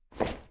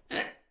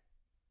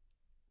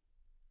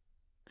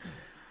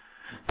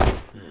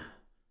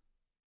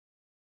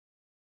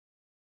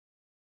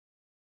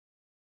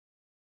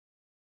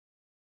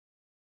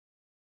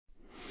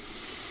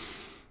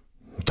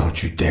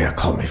 Don't you dare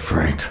call me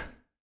Frank.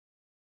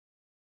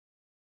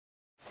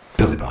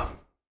 Billy Bob.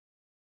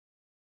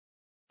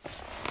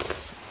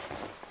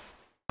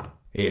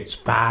 It's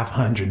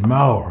 500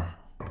 more.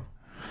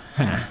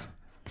 Huh.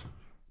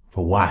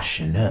 For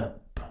washing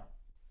up.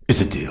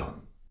 It's a deal.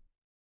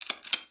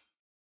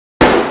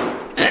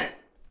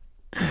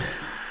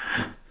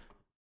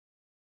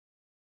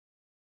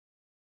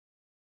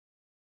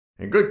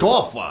 And good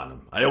call,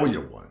 Farnham. I owe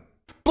you one.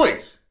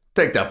 Please,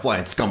 take that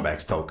flying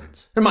scumbag's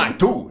tokens. And mine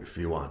too, if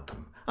you want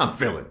them. I'm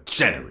feeling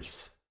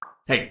generous.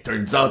 Hey,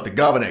 turns out the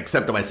governor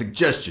accepted my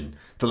suggestion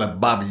to let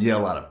Bobby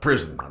Yell out of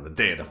prison on the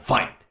day of the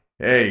fight.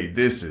 Hey,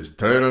 this is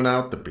turning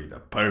out to be the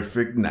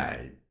perfect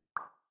night.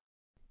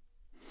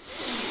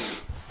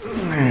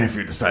 If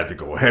you decide to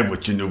go ahead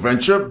with your new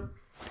venture,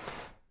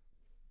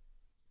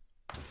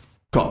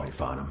 call me,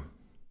 Farnham.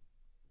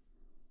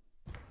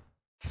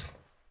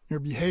 Your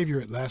behavior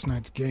at last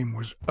night's game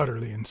was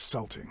utterly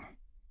insulting.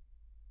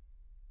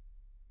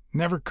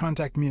 Never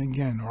contact me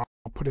again, or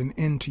I'll put an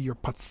end to your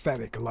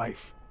pathetic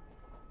life.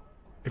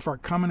 If our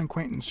common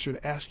acquaintance should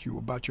ask you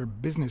about your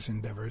business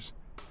endeavors,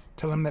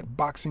 tell him that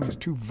boxing is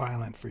too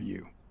violent for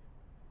you.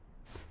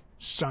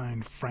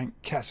 Signed,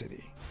 Frank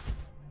Cassidy.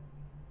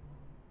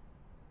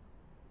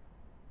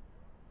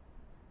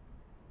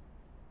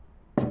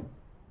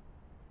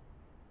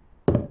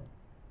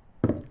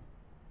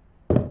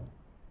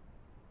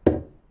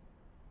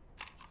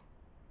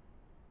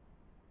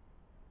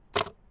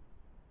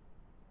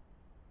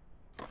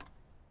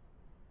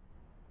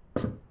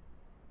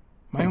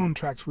 My own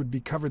tracks would be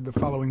covered the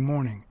following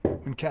morning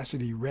when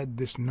Cassidy read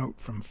this note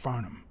from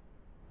Farnham.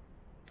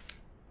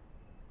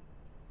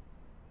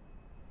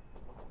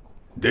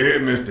 Dear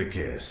Mr.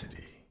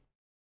 Cassidy,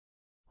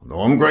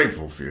 although I'm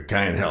grateful for your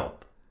kind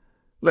help,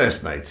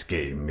 last night's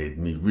game made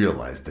me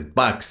realize that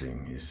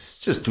boxing is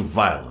just too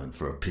violent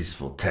for a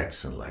peaceful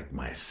Texan like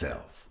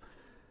myself.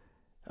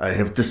 I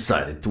have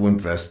decided to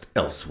invest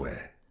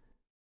elsewhere.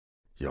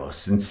 Yours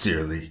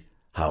sincerely,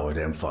 Howard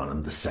M.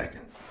 Farnham II.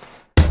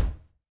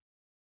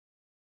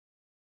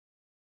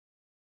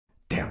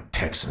 Damn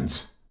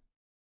Texans.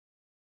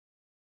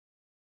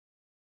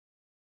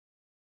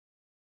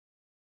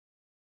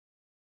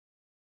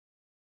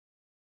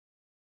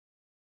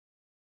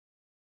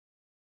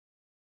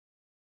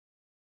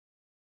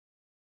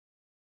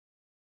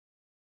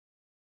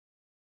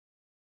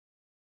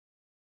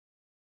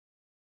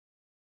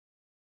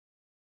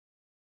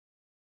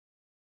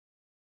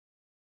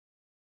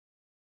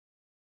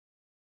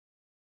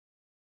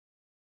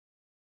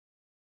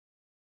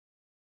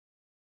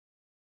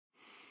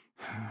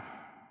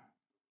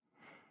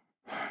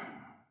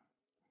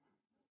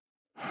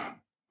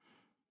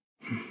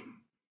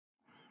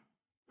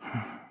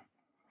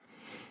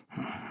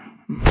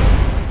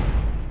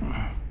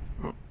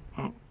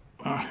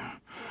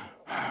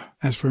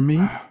 As for me,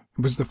 it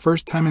was the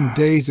first time in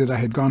days that I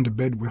had gone to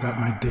bed without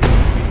my daily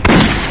beating.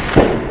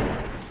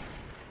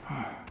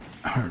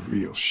 A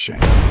real shame.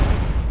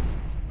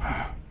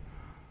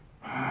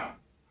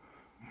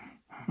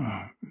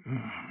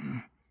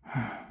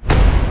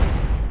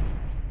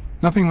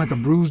 Nothing like a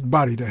bruised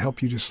body to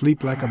help you to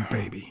sleep like a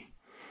baby.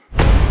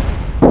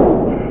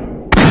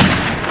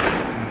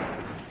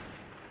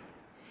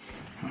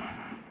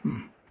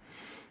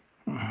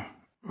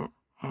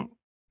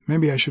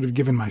 Maybe I should have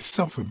given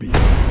myself a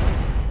beating.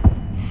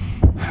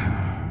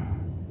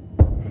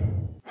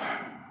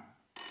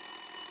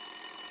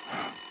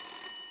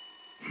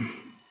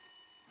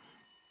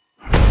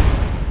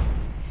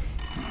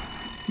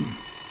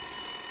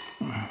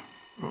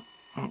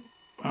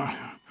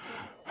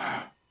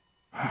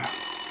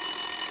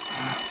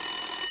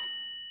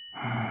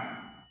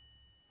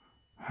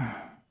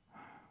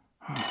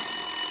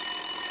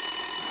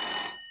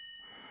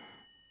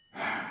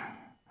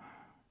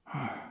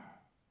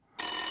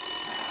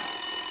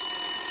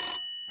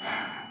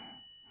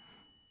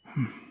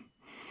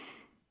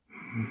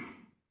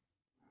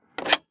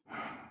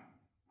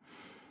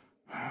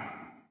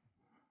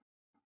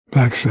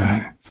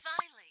 Blacksad.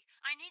 Finally,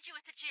 I need you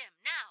at the gym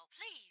now,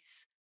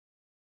 please.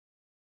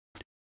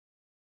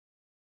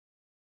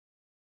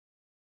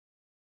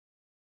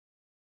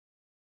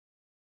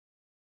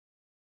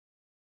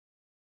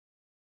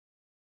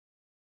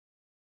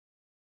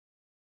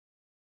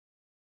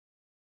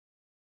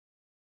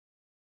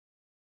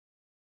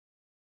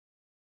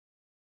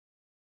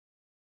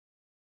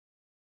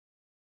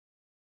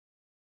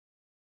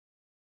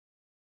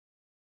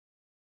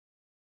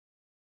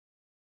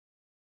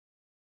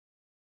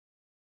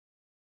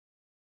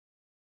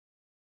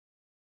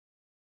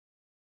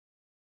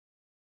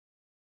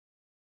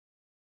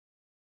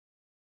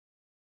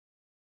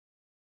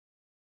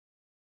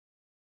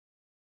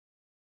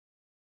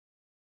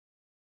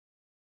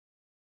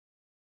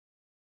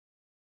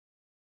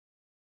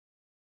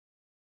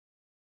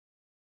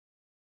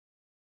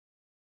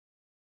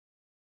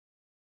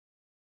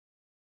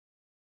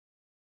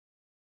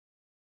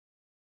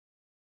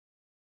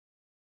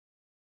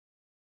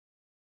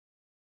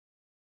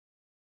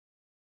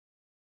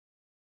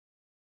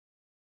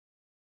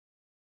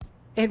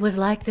 It was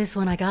like this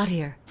when I got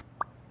here.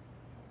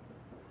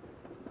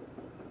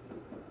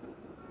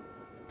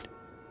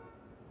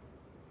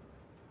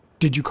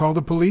 Did you call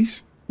the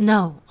police?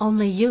 No,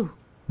 only you.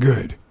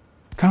 Good.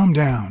 Calm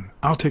down.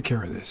 I'll take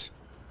care of this.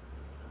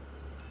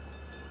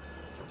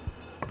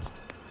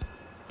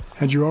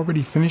 Had you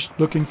already finished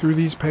looking through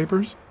these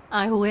papers?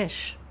 I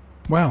wish.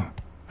 Well,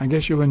 I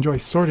guess you'll enjoy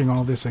sorting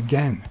all this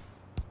again.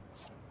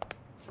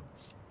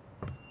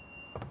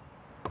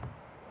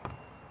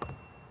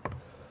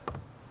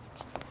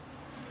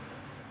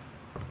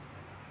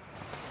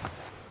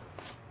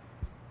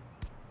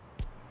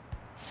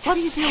 What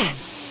are you doing?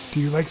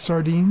 Do you like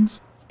sardines?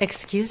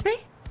 Excuse me?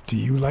 Do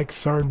you like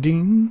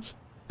sardines?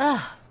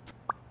 Ugh.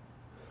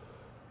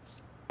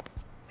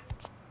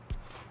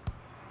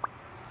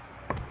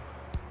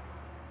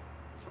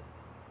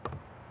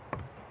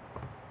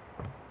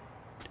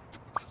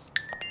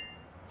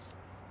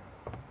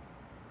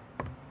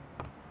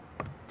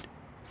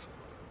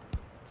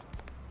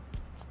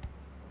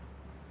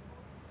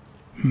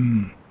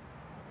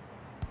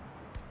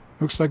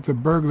 Looks like the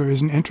burglar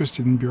isn't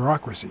interested in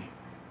bureaucracy.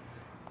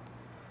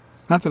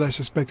 Not that I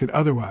suspected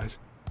otherwise,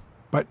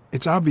 but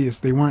it's obvious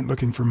they weren't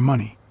looking for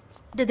money.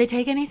 Did they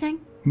take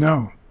anything?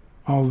 No,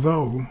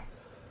 although...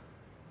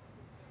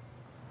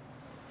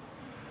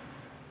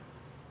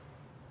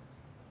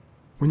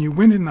 When you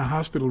went in the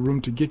hospital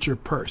room to get your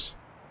purse,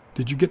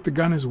 did you get the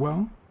gun as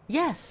well?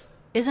 Yes.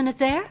 Isn't it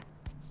there?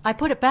 I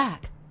put it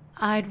back.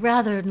 I'd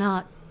rather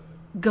not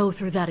go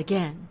through that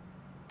again.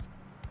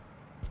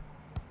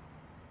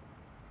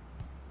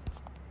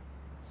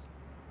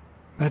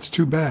 That's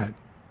too bad.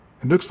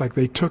 It looks like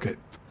they took it.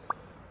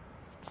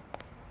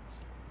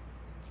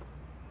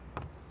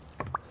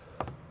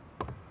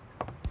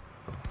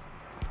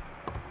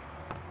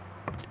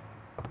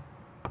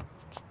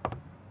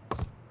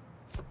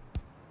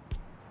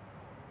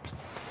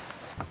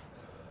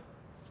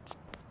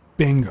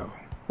 Bingo.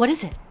 What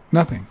is it?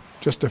 Nothing.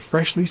 Just a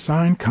freshly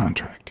signed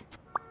contract.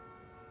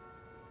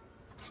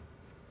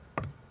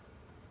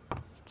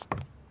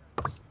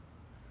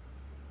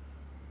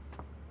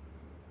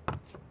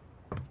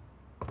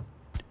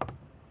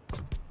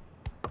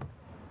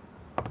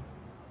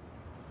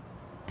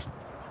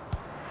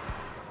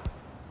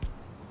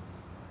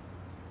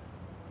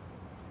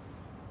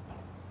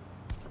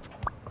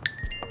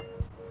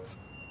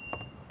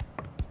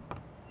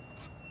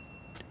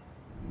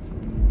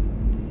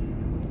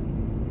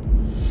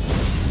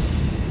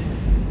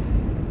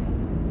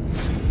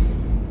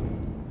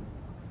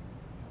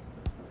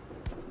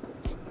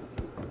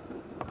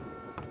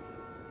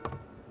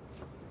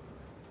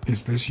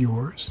 Is this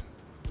yours?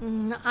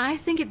 I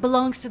think it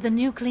belongs to the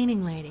new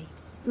cleaning lady.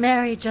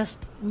 Mary just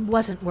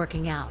wasn't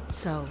working out,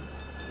 so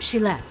she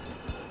left.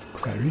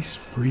 Clarice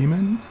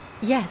Freeman?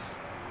 Yes.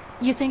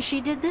 You think she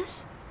did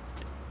this?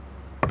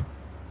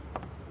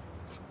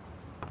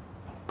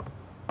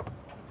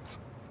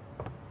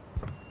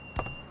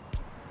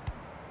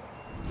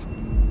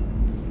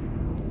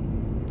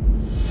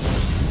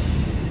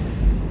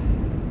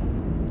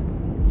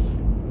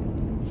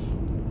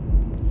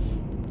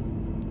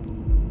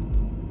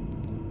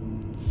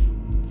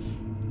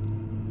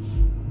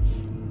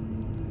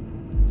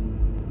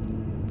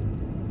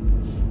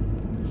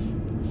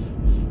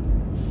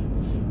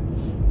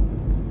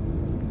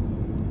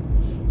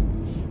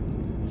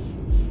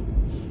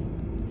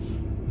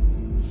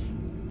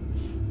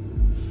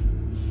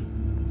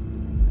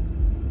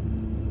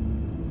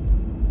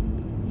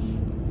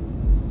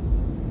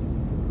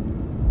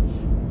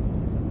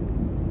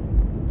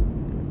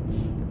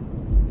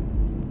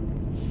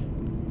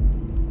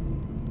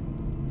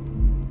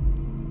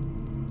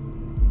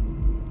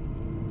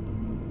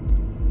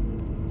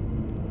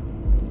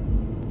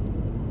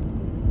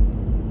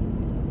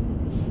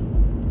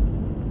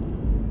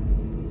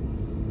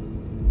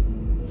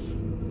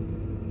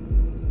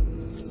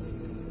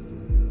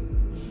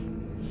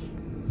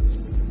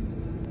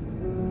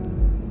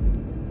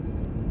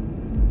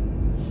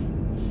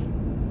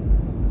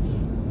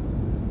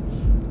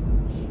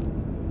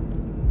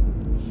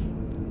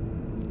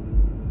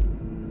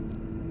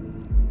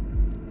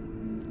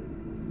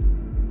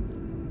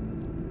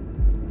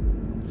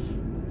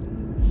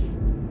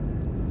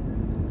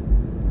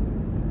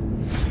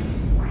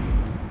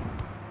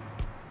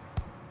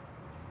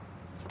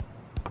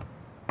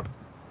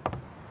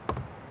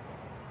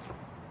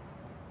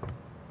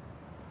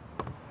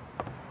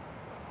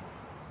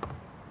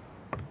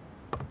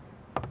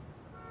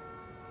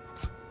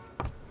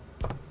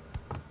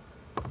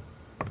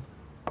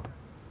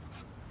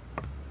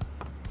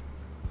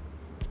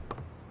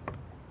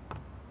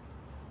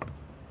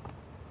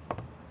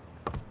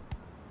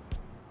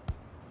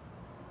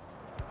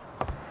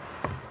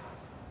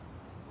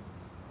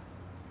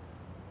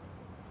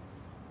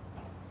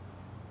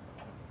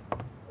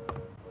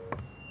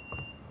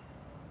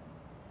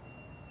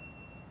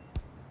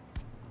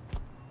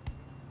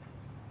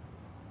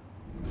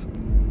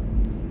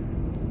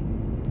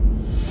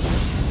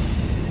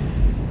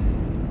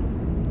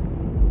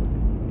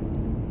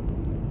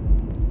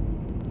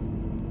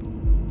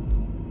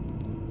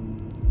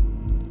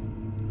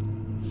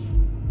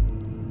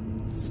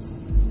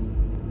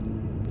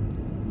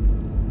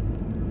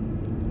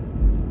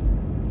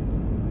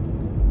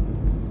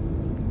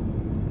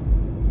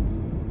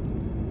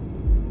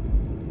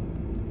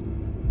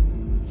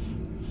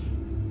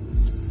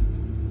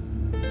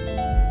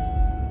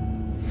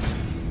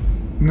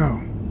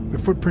 No, the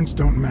footprints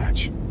don't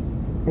match.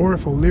 Or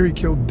if O'Leary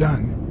killed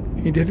Dunn,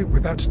 he did it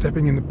without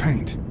stepping in the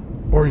paint,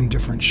 or in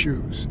different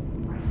shoes.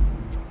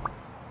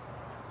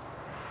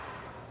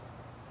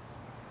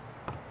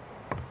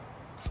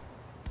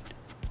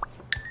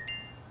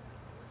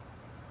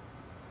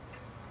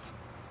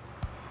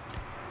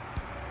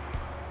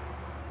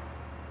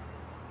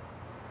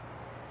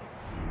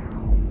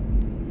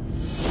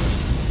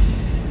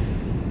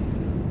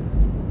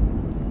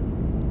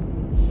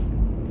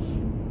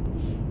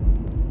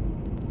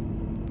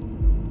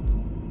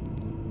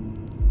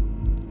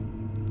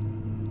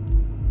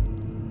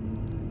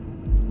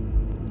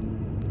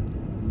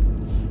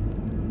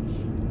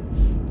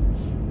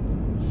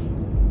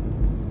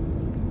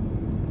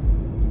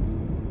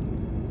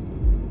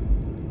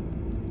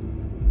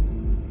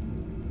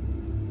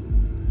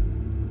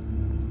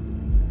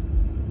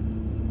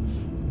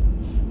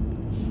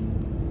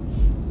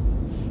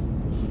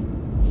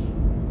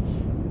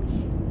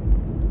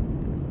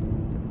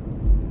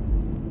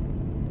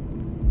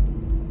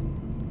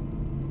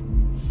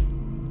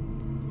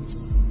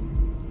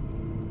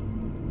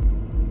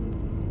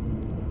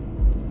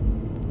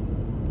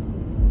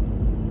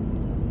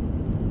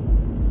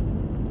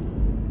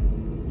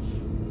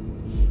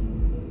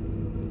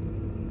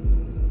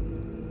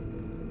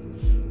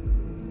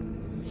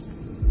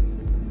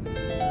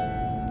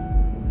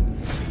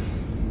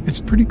 It's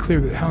pretty clear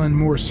that Helen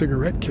Moore's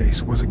cigarette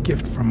case was a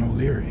gift from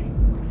O'Leary.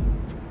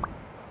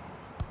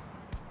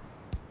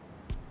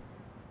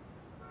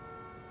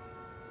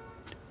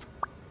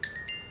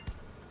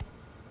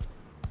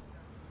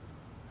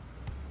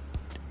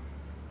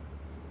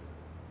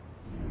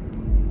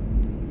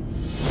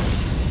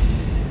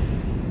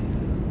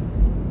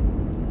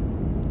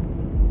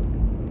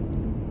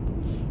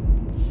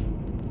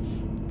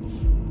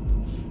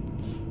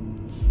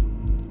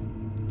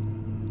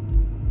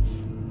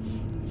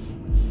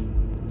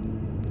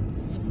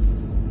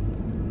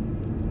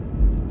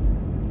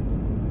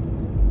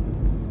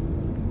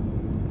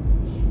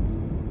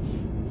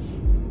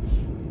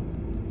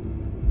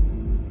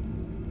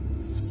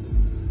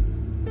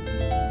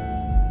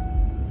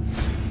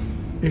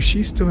 If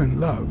she's still in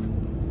love,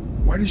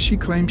 why does she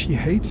claim she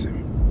hates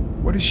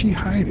him? What is she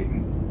hiding?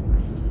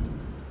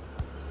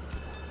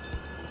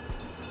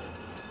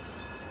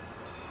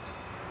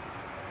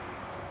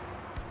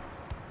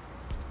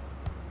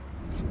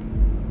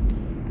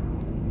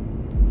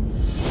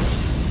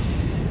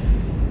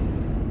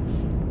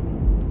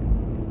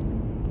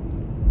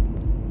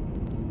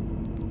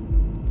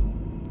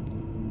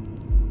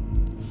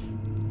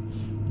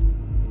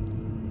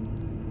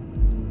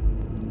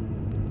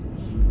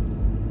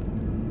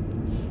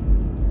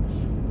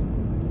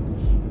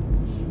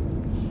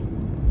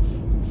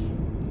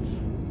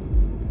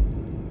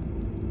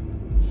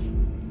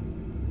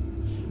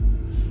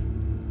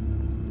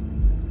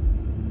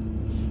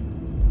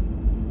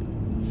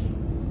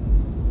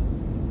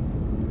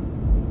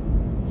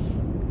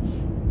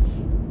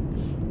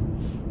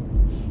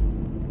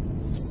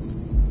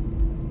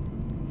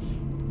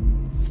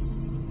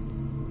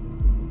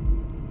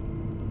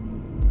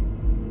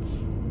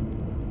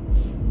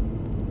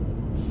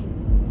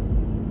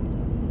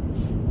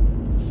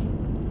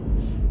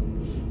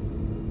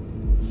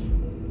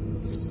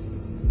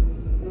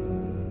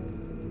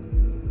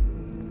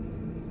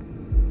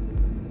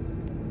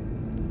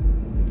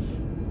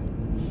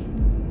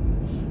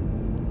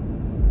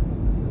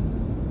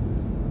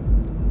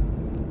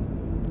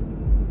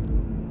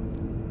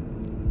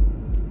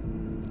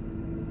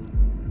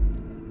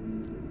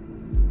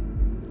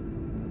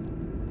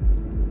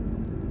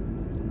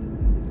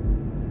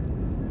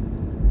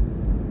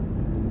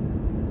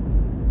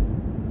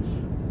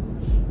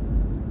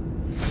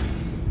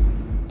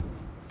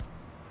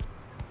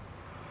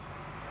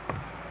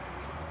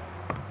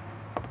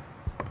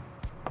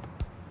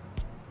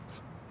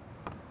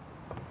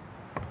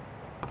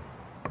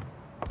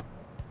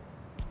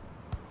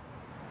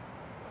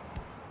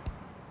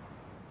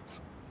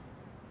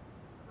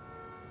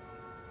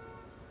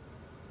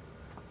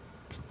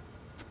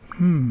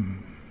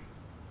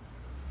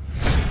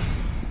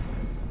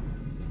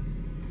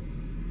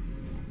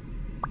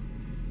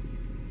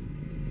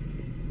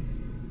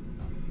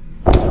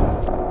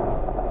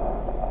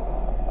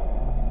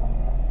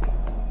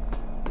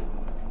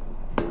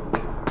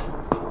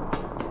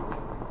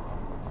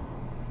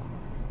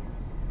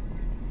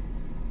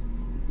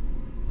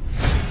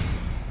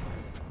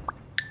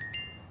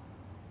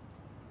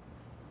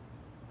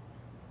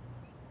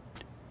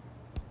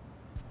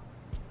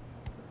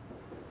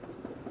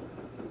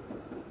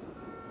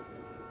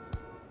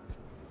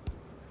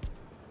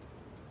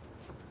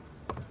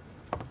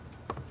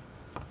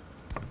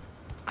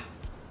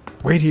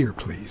 Wait here,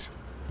 please.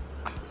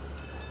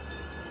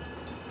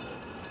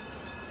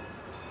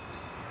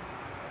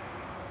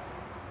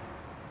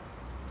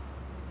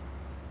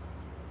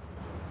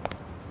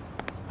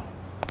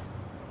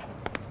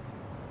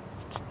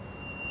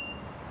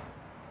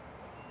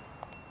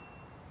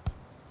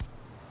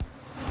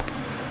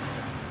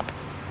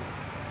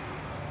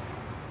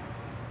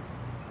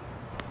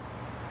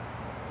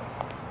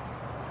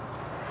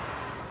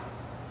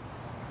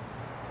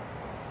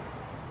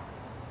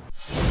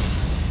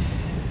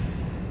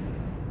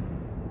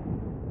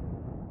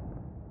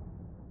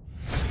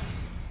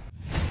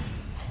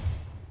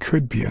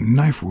 Could be a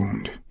knife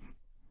wound.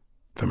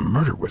 The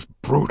murder was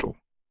brutal.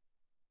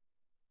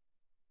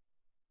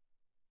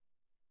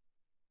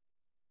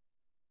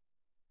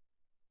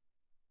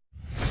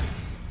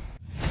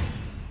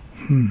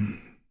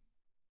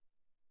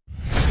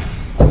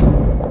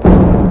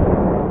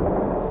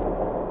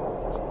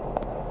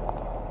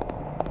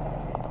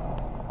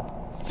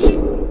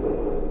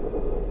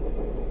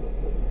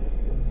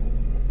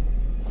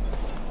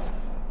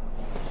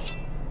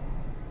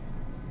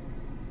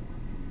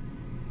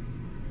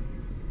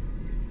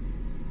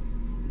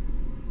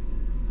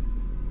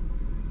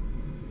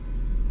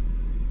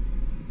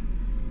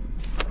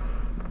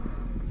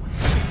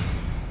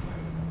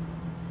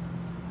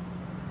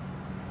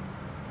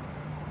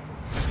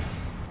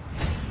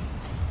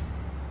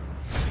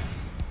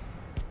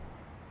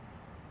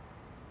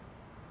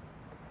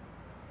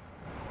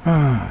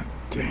 Ah,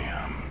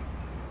 damn.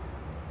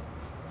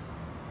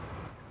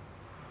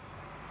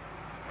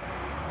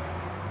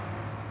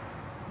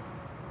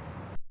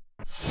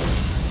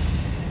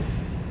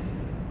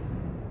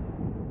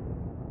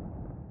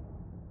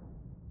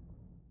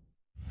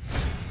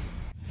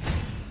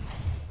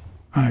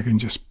 I can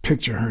just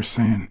picture her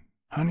saying,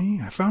 "Honey,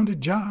 I found a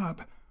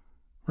job.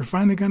 We're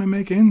finally gonna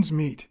make ends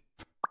meet."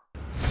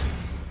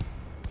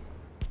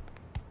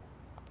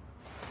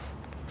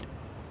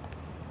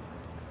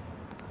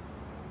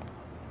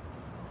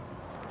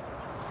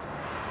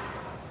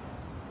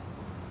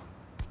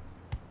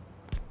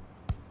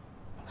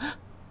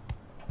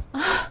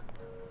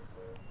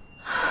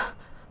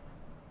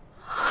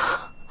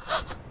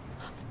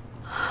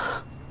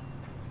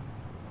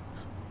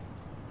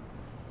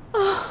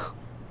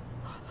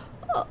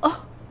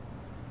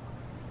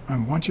 I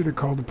want you to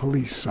call the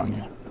police,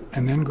 Sonia,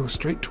 and then go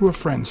straight to a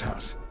friend's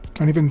house.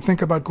 Don't even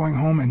think about going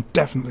home, and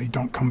definitely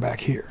don't come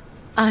back here.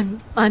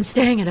 I'm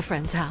staying at a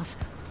friend's house.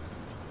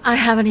 I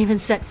haven't even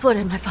set foot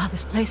in my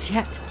father's place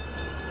yet.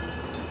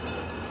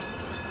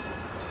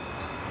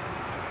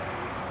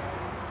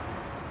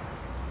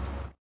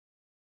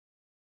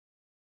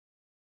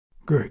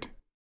 Good.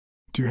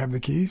 Do you have the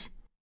keys?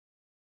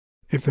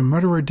 If the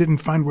murderer didn't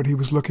find what he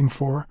was looking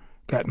for,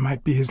 that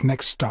might be his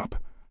next stop,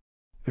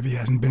 if he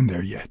hasn't been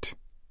there yet.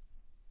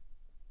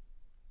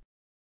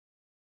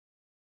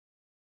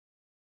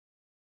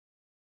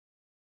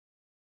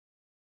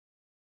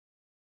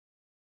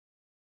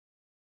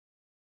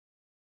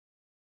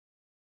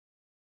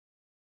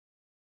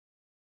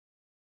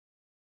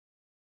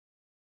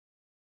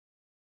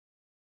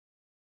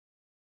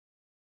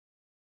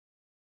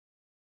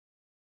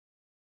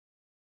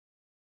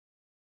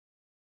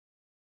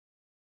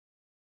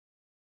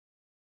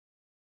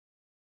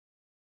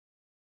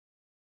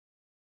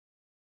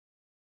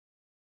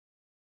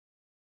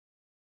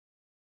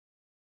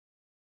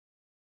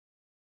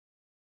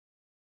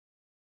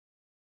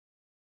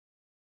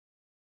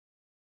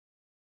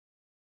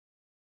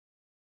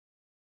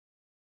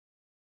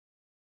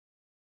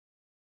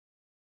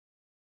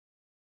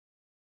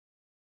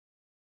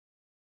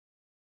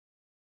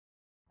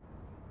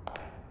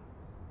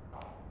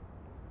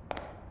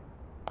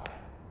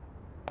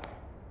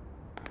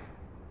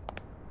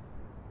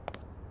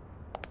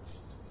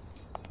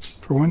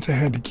 For once I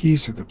had the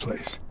keys to the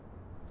place,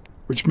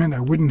 which meant I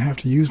wouldn't have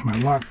to use my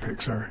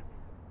lockpicks or...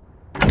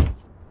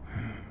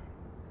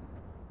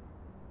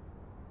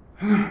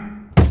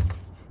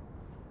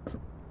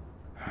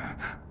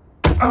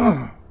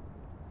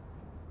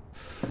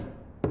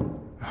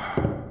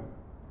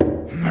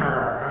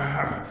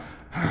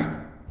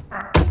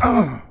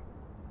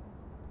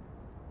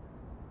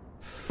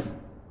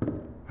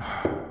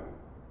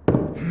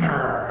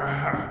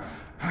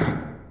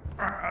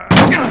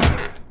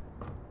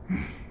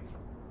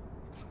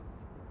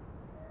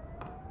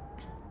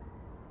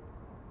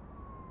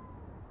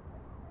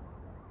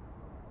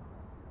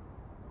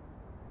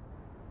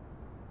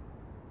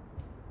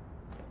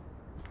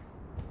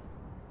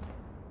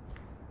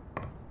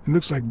 It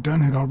looks like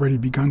Dunn had already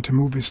begun to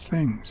move his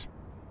things.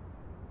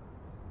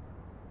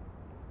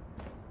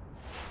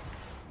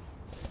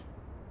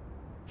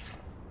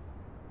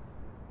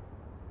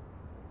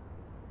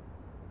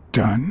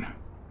 Dunn?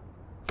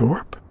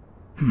 Thorpe?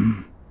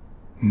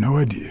 No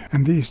idea.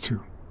 And these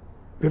two,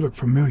 they look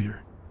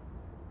familiar.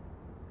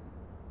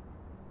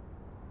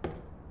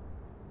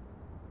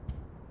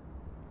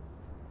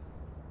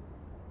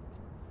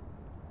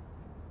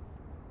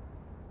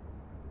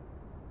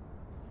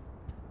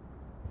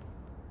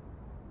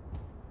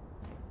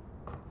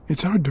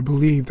 It's hard to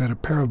believe that a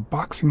pair of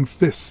boxing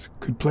fists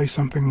could play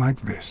something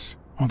like this,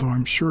 although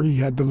I'm sure he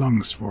had the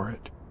lungs for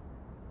it.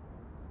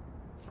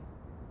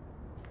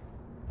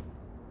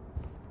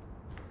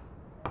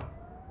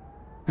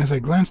 As I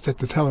glanced at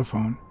the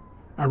telephone,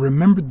 I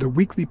remembered the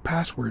weekly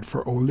password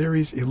for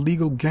O'Leary's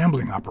illegal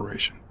gambling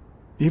operation.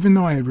 Even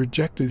though I had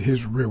rejected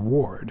his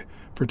reward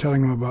for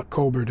telling him about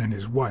Colbert and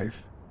his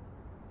wife,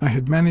 I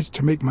had managed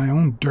to make my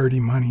own dirty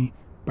money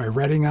by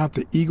ratting out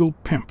the Eagle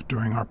Pimp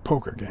during our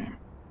poker game.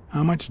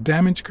 How much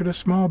damage could a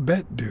small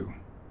bet do?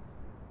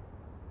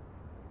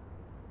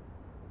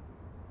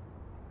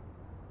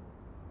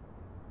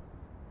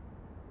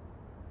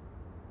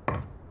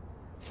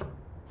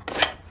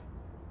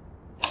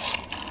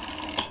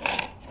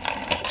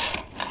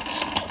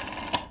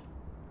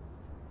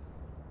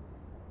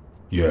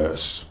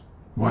 Yes.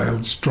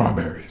 Wild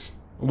strawberries.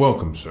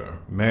 Welcome, sir.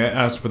 May I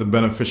ask for the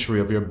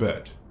beneficiary of your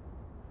bet?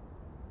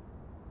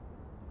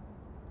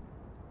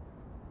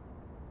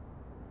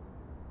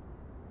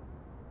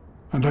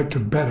 I'd like to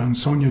bet on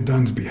Sonia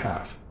Dunn's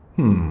behalf.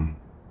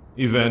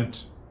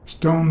 Event?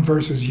 Stone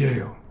versus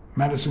Yale,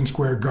 Madison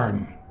Square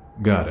Garden.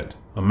 Got it.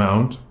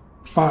 Amount?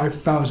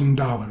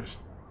 $5,000.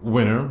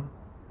 Winner?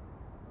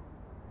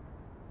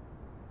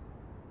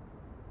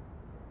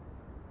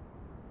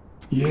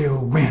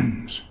 Yale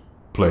wins.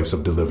 Place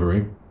of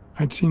delivery?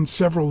 I'd seen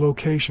several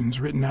locations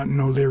written out in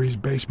O'Leary's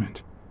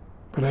basement,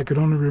 but I could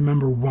only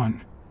remember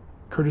one,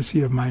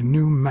 courtesy of my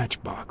new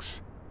matchbox.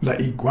 La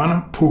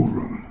Iguana Pool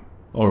Room.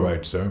 All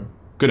right, sir.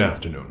 Good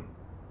afternoon.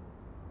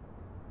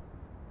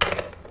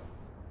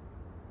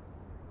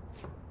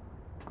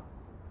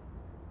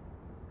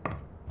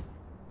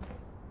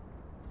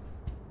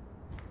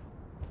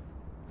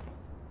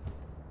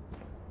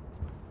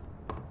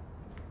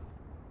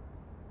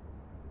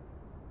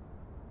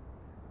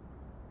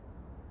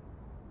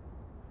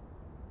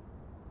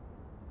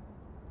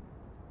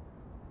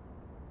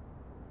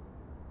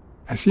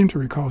 I seem to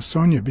recall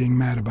Sonia being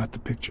mad about the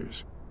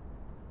pictures,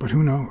 but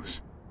who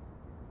knows?